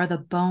they are the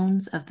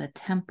bones of the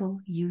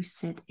temple you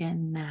sit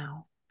in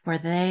now. For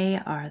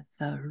they are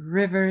the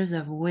rivers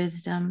of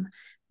wisdom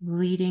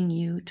leading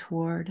you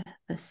toward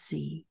the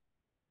sea.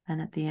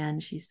 And at the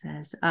end, she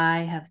says, I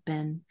have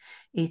been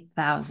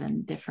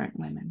 1,000 different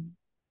women.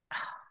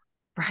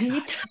 Gosh,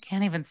 Right? I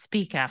can't even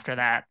speak after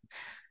that.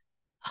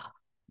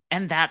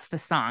 And that's the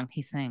song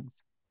he sings.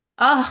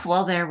 Oh,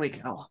 well, there we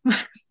go.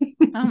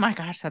 Oh my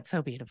gosh, that's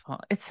so beautiful.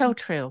 It's so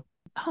true.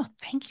 Oh,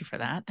 thank you for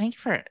that. Thank you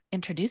for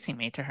introducing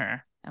me to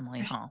her,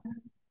 Emily Hall.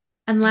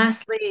 And Yeah,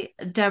 lastly,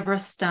 Deborah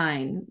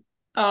Stein.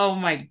 Oh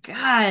my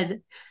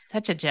God.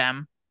 such a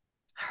gem.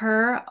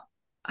 Her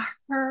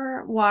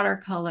her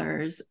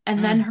watercolors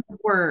and then Mm, her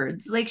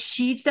words. Like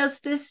she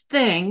does this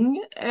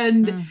thing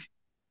and mm.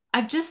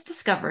 I've just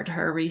discovered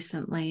her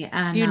recently Do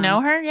and you know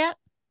her yet?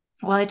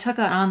 well, I took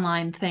an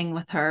online thing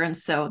with her and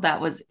so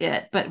that was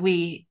it, but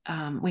we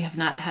have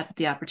not had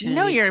the You know,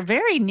 opportunity. you're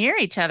very near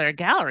each other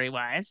gallery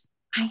wise.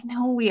 I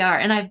know we are.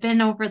 And I've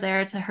been over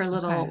there to her Okay.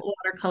 little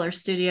watercolor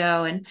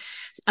studio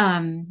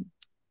um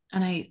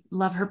and I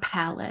love her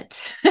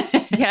palette.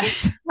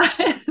 Yes.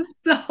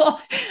 So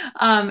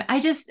I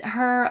just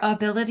her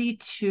ability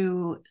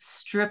to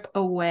strip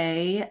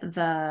away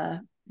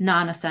the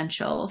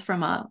non-essential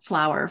from a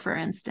flower, for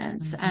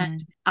instance.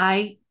 And Hmm.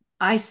 I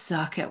I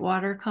suck at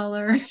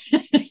watercolor.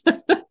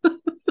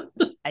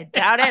 I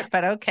doubt it,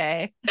 but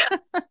okay.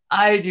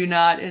 I do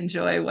not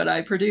enjoy what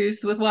I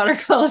produce with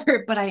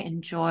watercolor, but I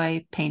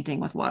enjoy painting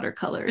with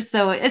watercolor.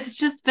 So it's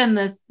just been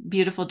this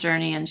beautiful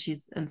journey and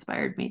she's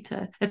inspired me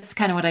to it's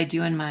kind of what I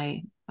do in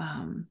my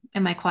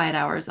quiet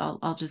hours.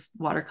 I'll just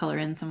watercolor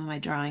in some of my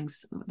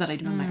drawings that I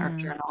do in my art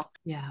Mm. journal.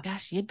 Yeah.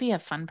 Gosh, you'd be a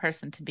fun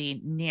person to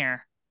be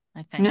near,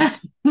 I think.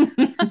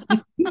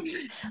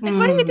 Like,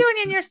 what are you Mm, doing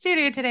in your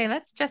studio today?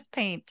 Let's just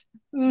paint.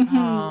 mhm.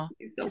 Oh,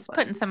 It's so just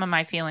putting fun. some of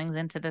my feelings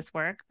into this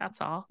work.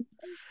 That's all.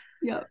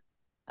 Yep.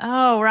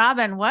 Oh,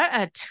 Robyn, what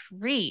a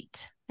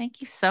treat.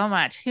 Thank you so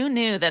much. Who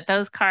knew that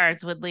those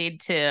cards would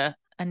lead to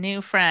a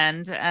new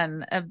friend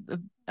and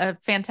a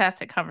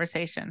fantastic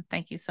conversation?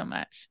 Thank you so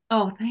much.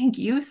 Oh, thank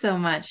you so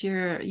much.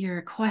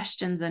 Your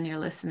questions and your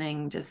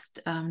listening just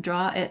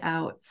draw it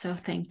out. So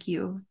thank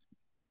you.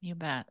 You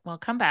bet. Well,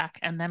 come back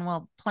and then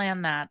we'll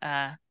plan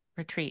that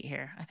retreat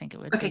here. I think it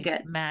would Okay, be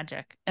good.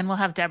 magic. And we'll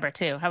have Deborah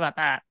too. How about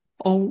that?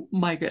 Oh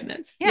my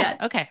goodness. Yeah.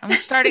 Yeah, Okay. I'm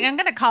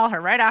going to call her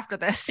right after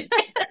this.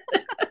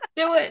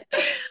 do it.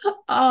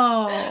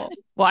 Oh,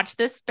 Watch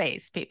this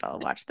space, people.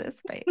 Watch this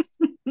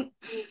space.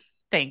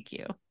 Thank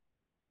you.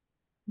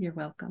 you're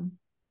welcome.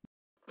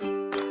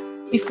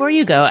 Before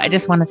you go, I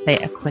just want to say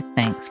a quick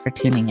thanks for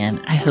tuning in.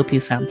 I hope you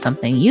found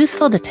something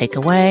useful to take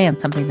away and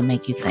something to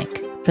make you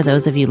think. For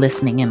those of you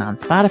listening in on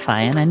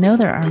Spotify, and I know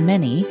there are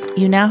many,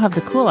 you now have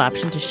the cool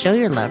option to show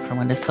your love for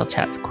Windowsill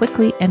Chats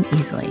quickly and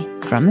easily.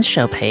 From the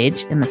show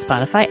page in the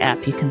Spotify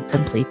app, you can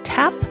simply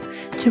tap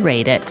to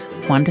rate it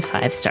 1 to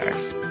 5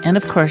 stars. And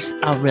of course,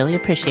 I'll really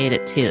appreciate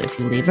it too if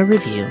you leave a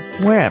review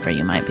wherever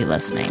you might be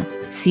listening.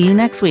 See you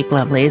next week,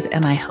 lovelies,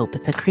 and I hope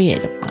it's a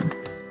creative one.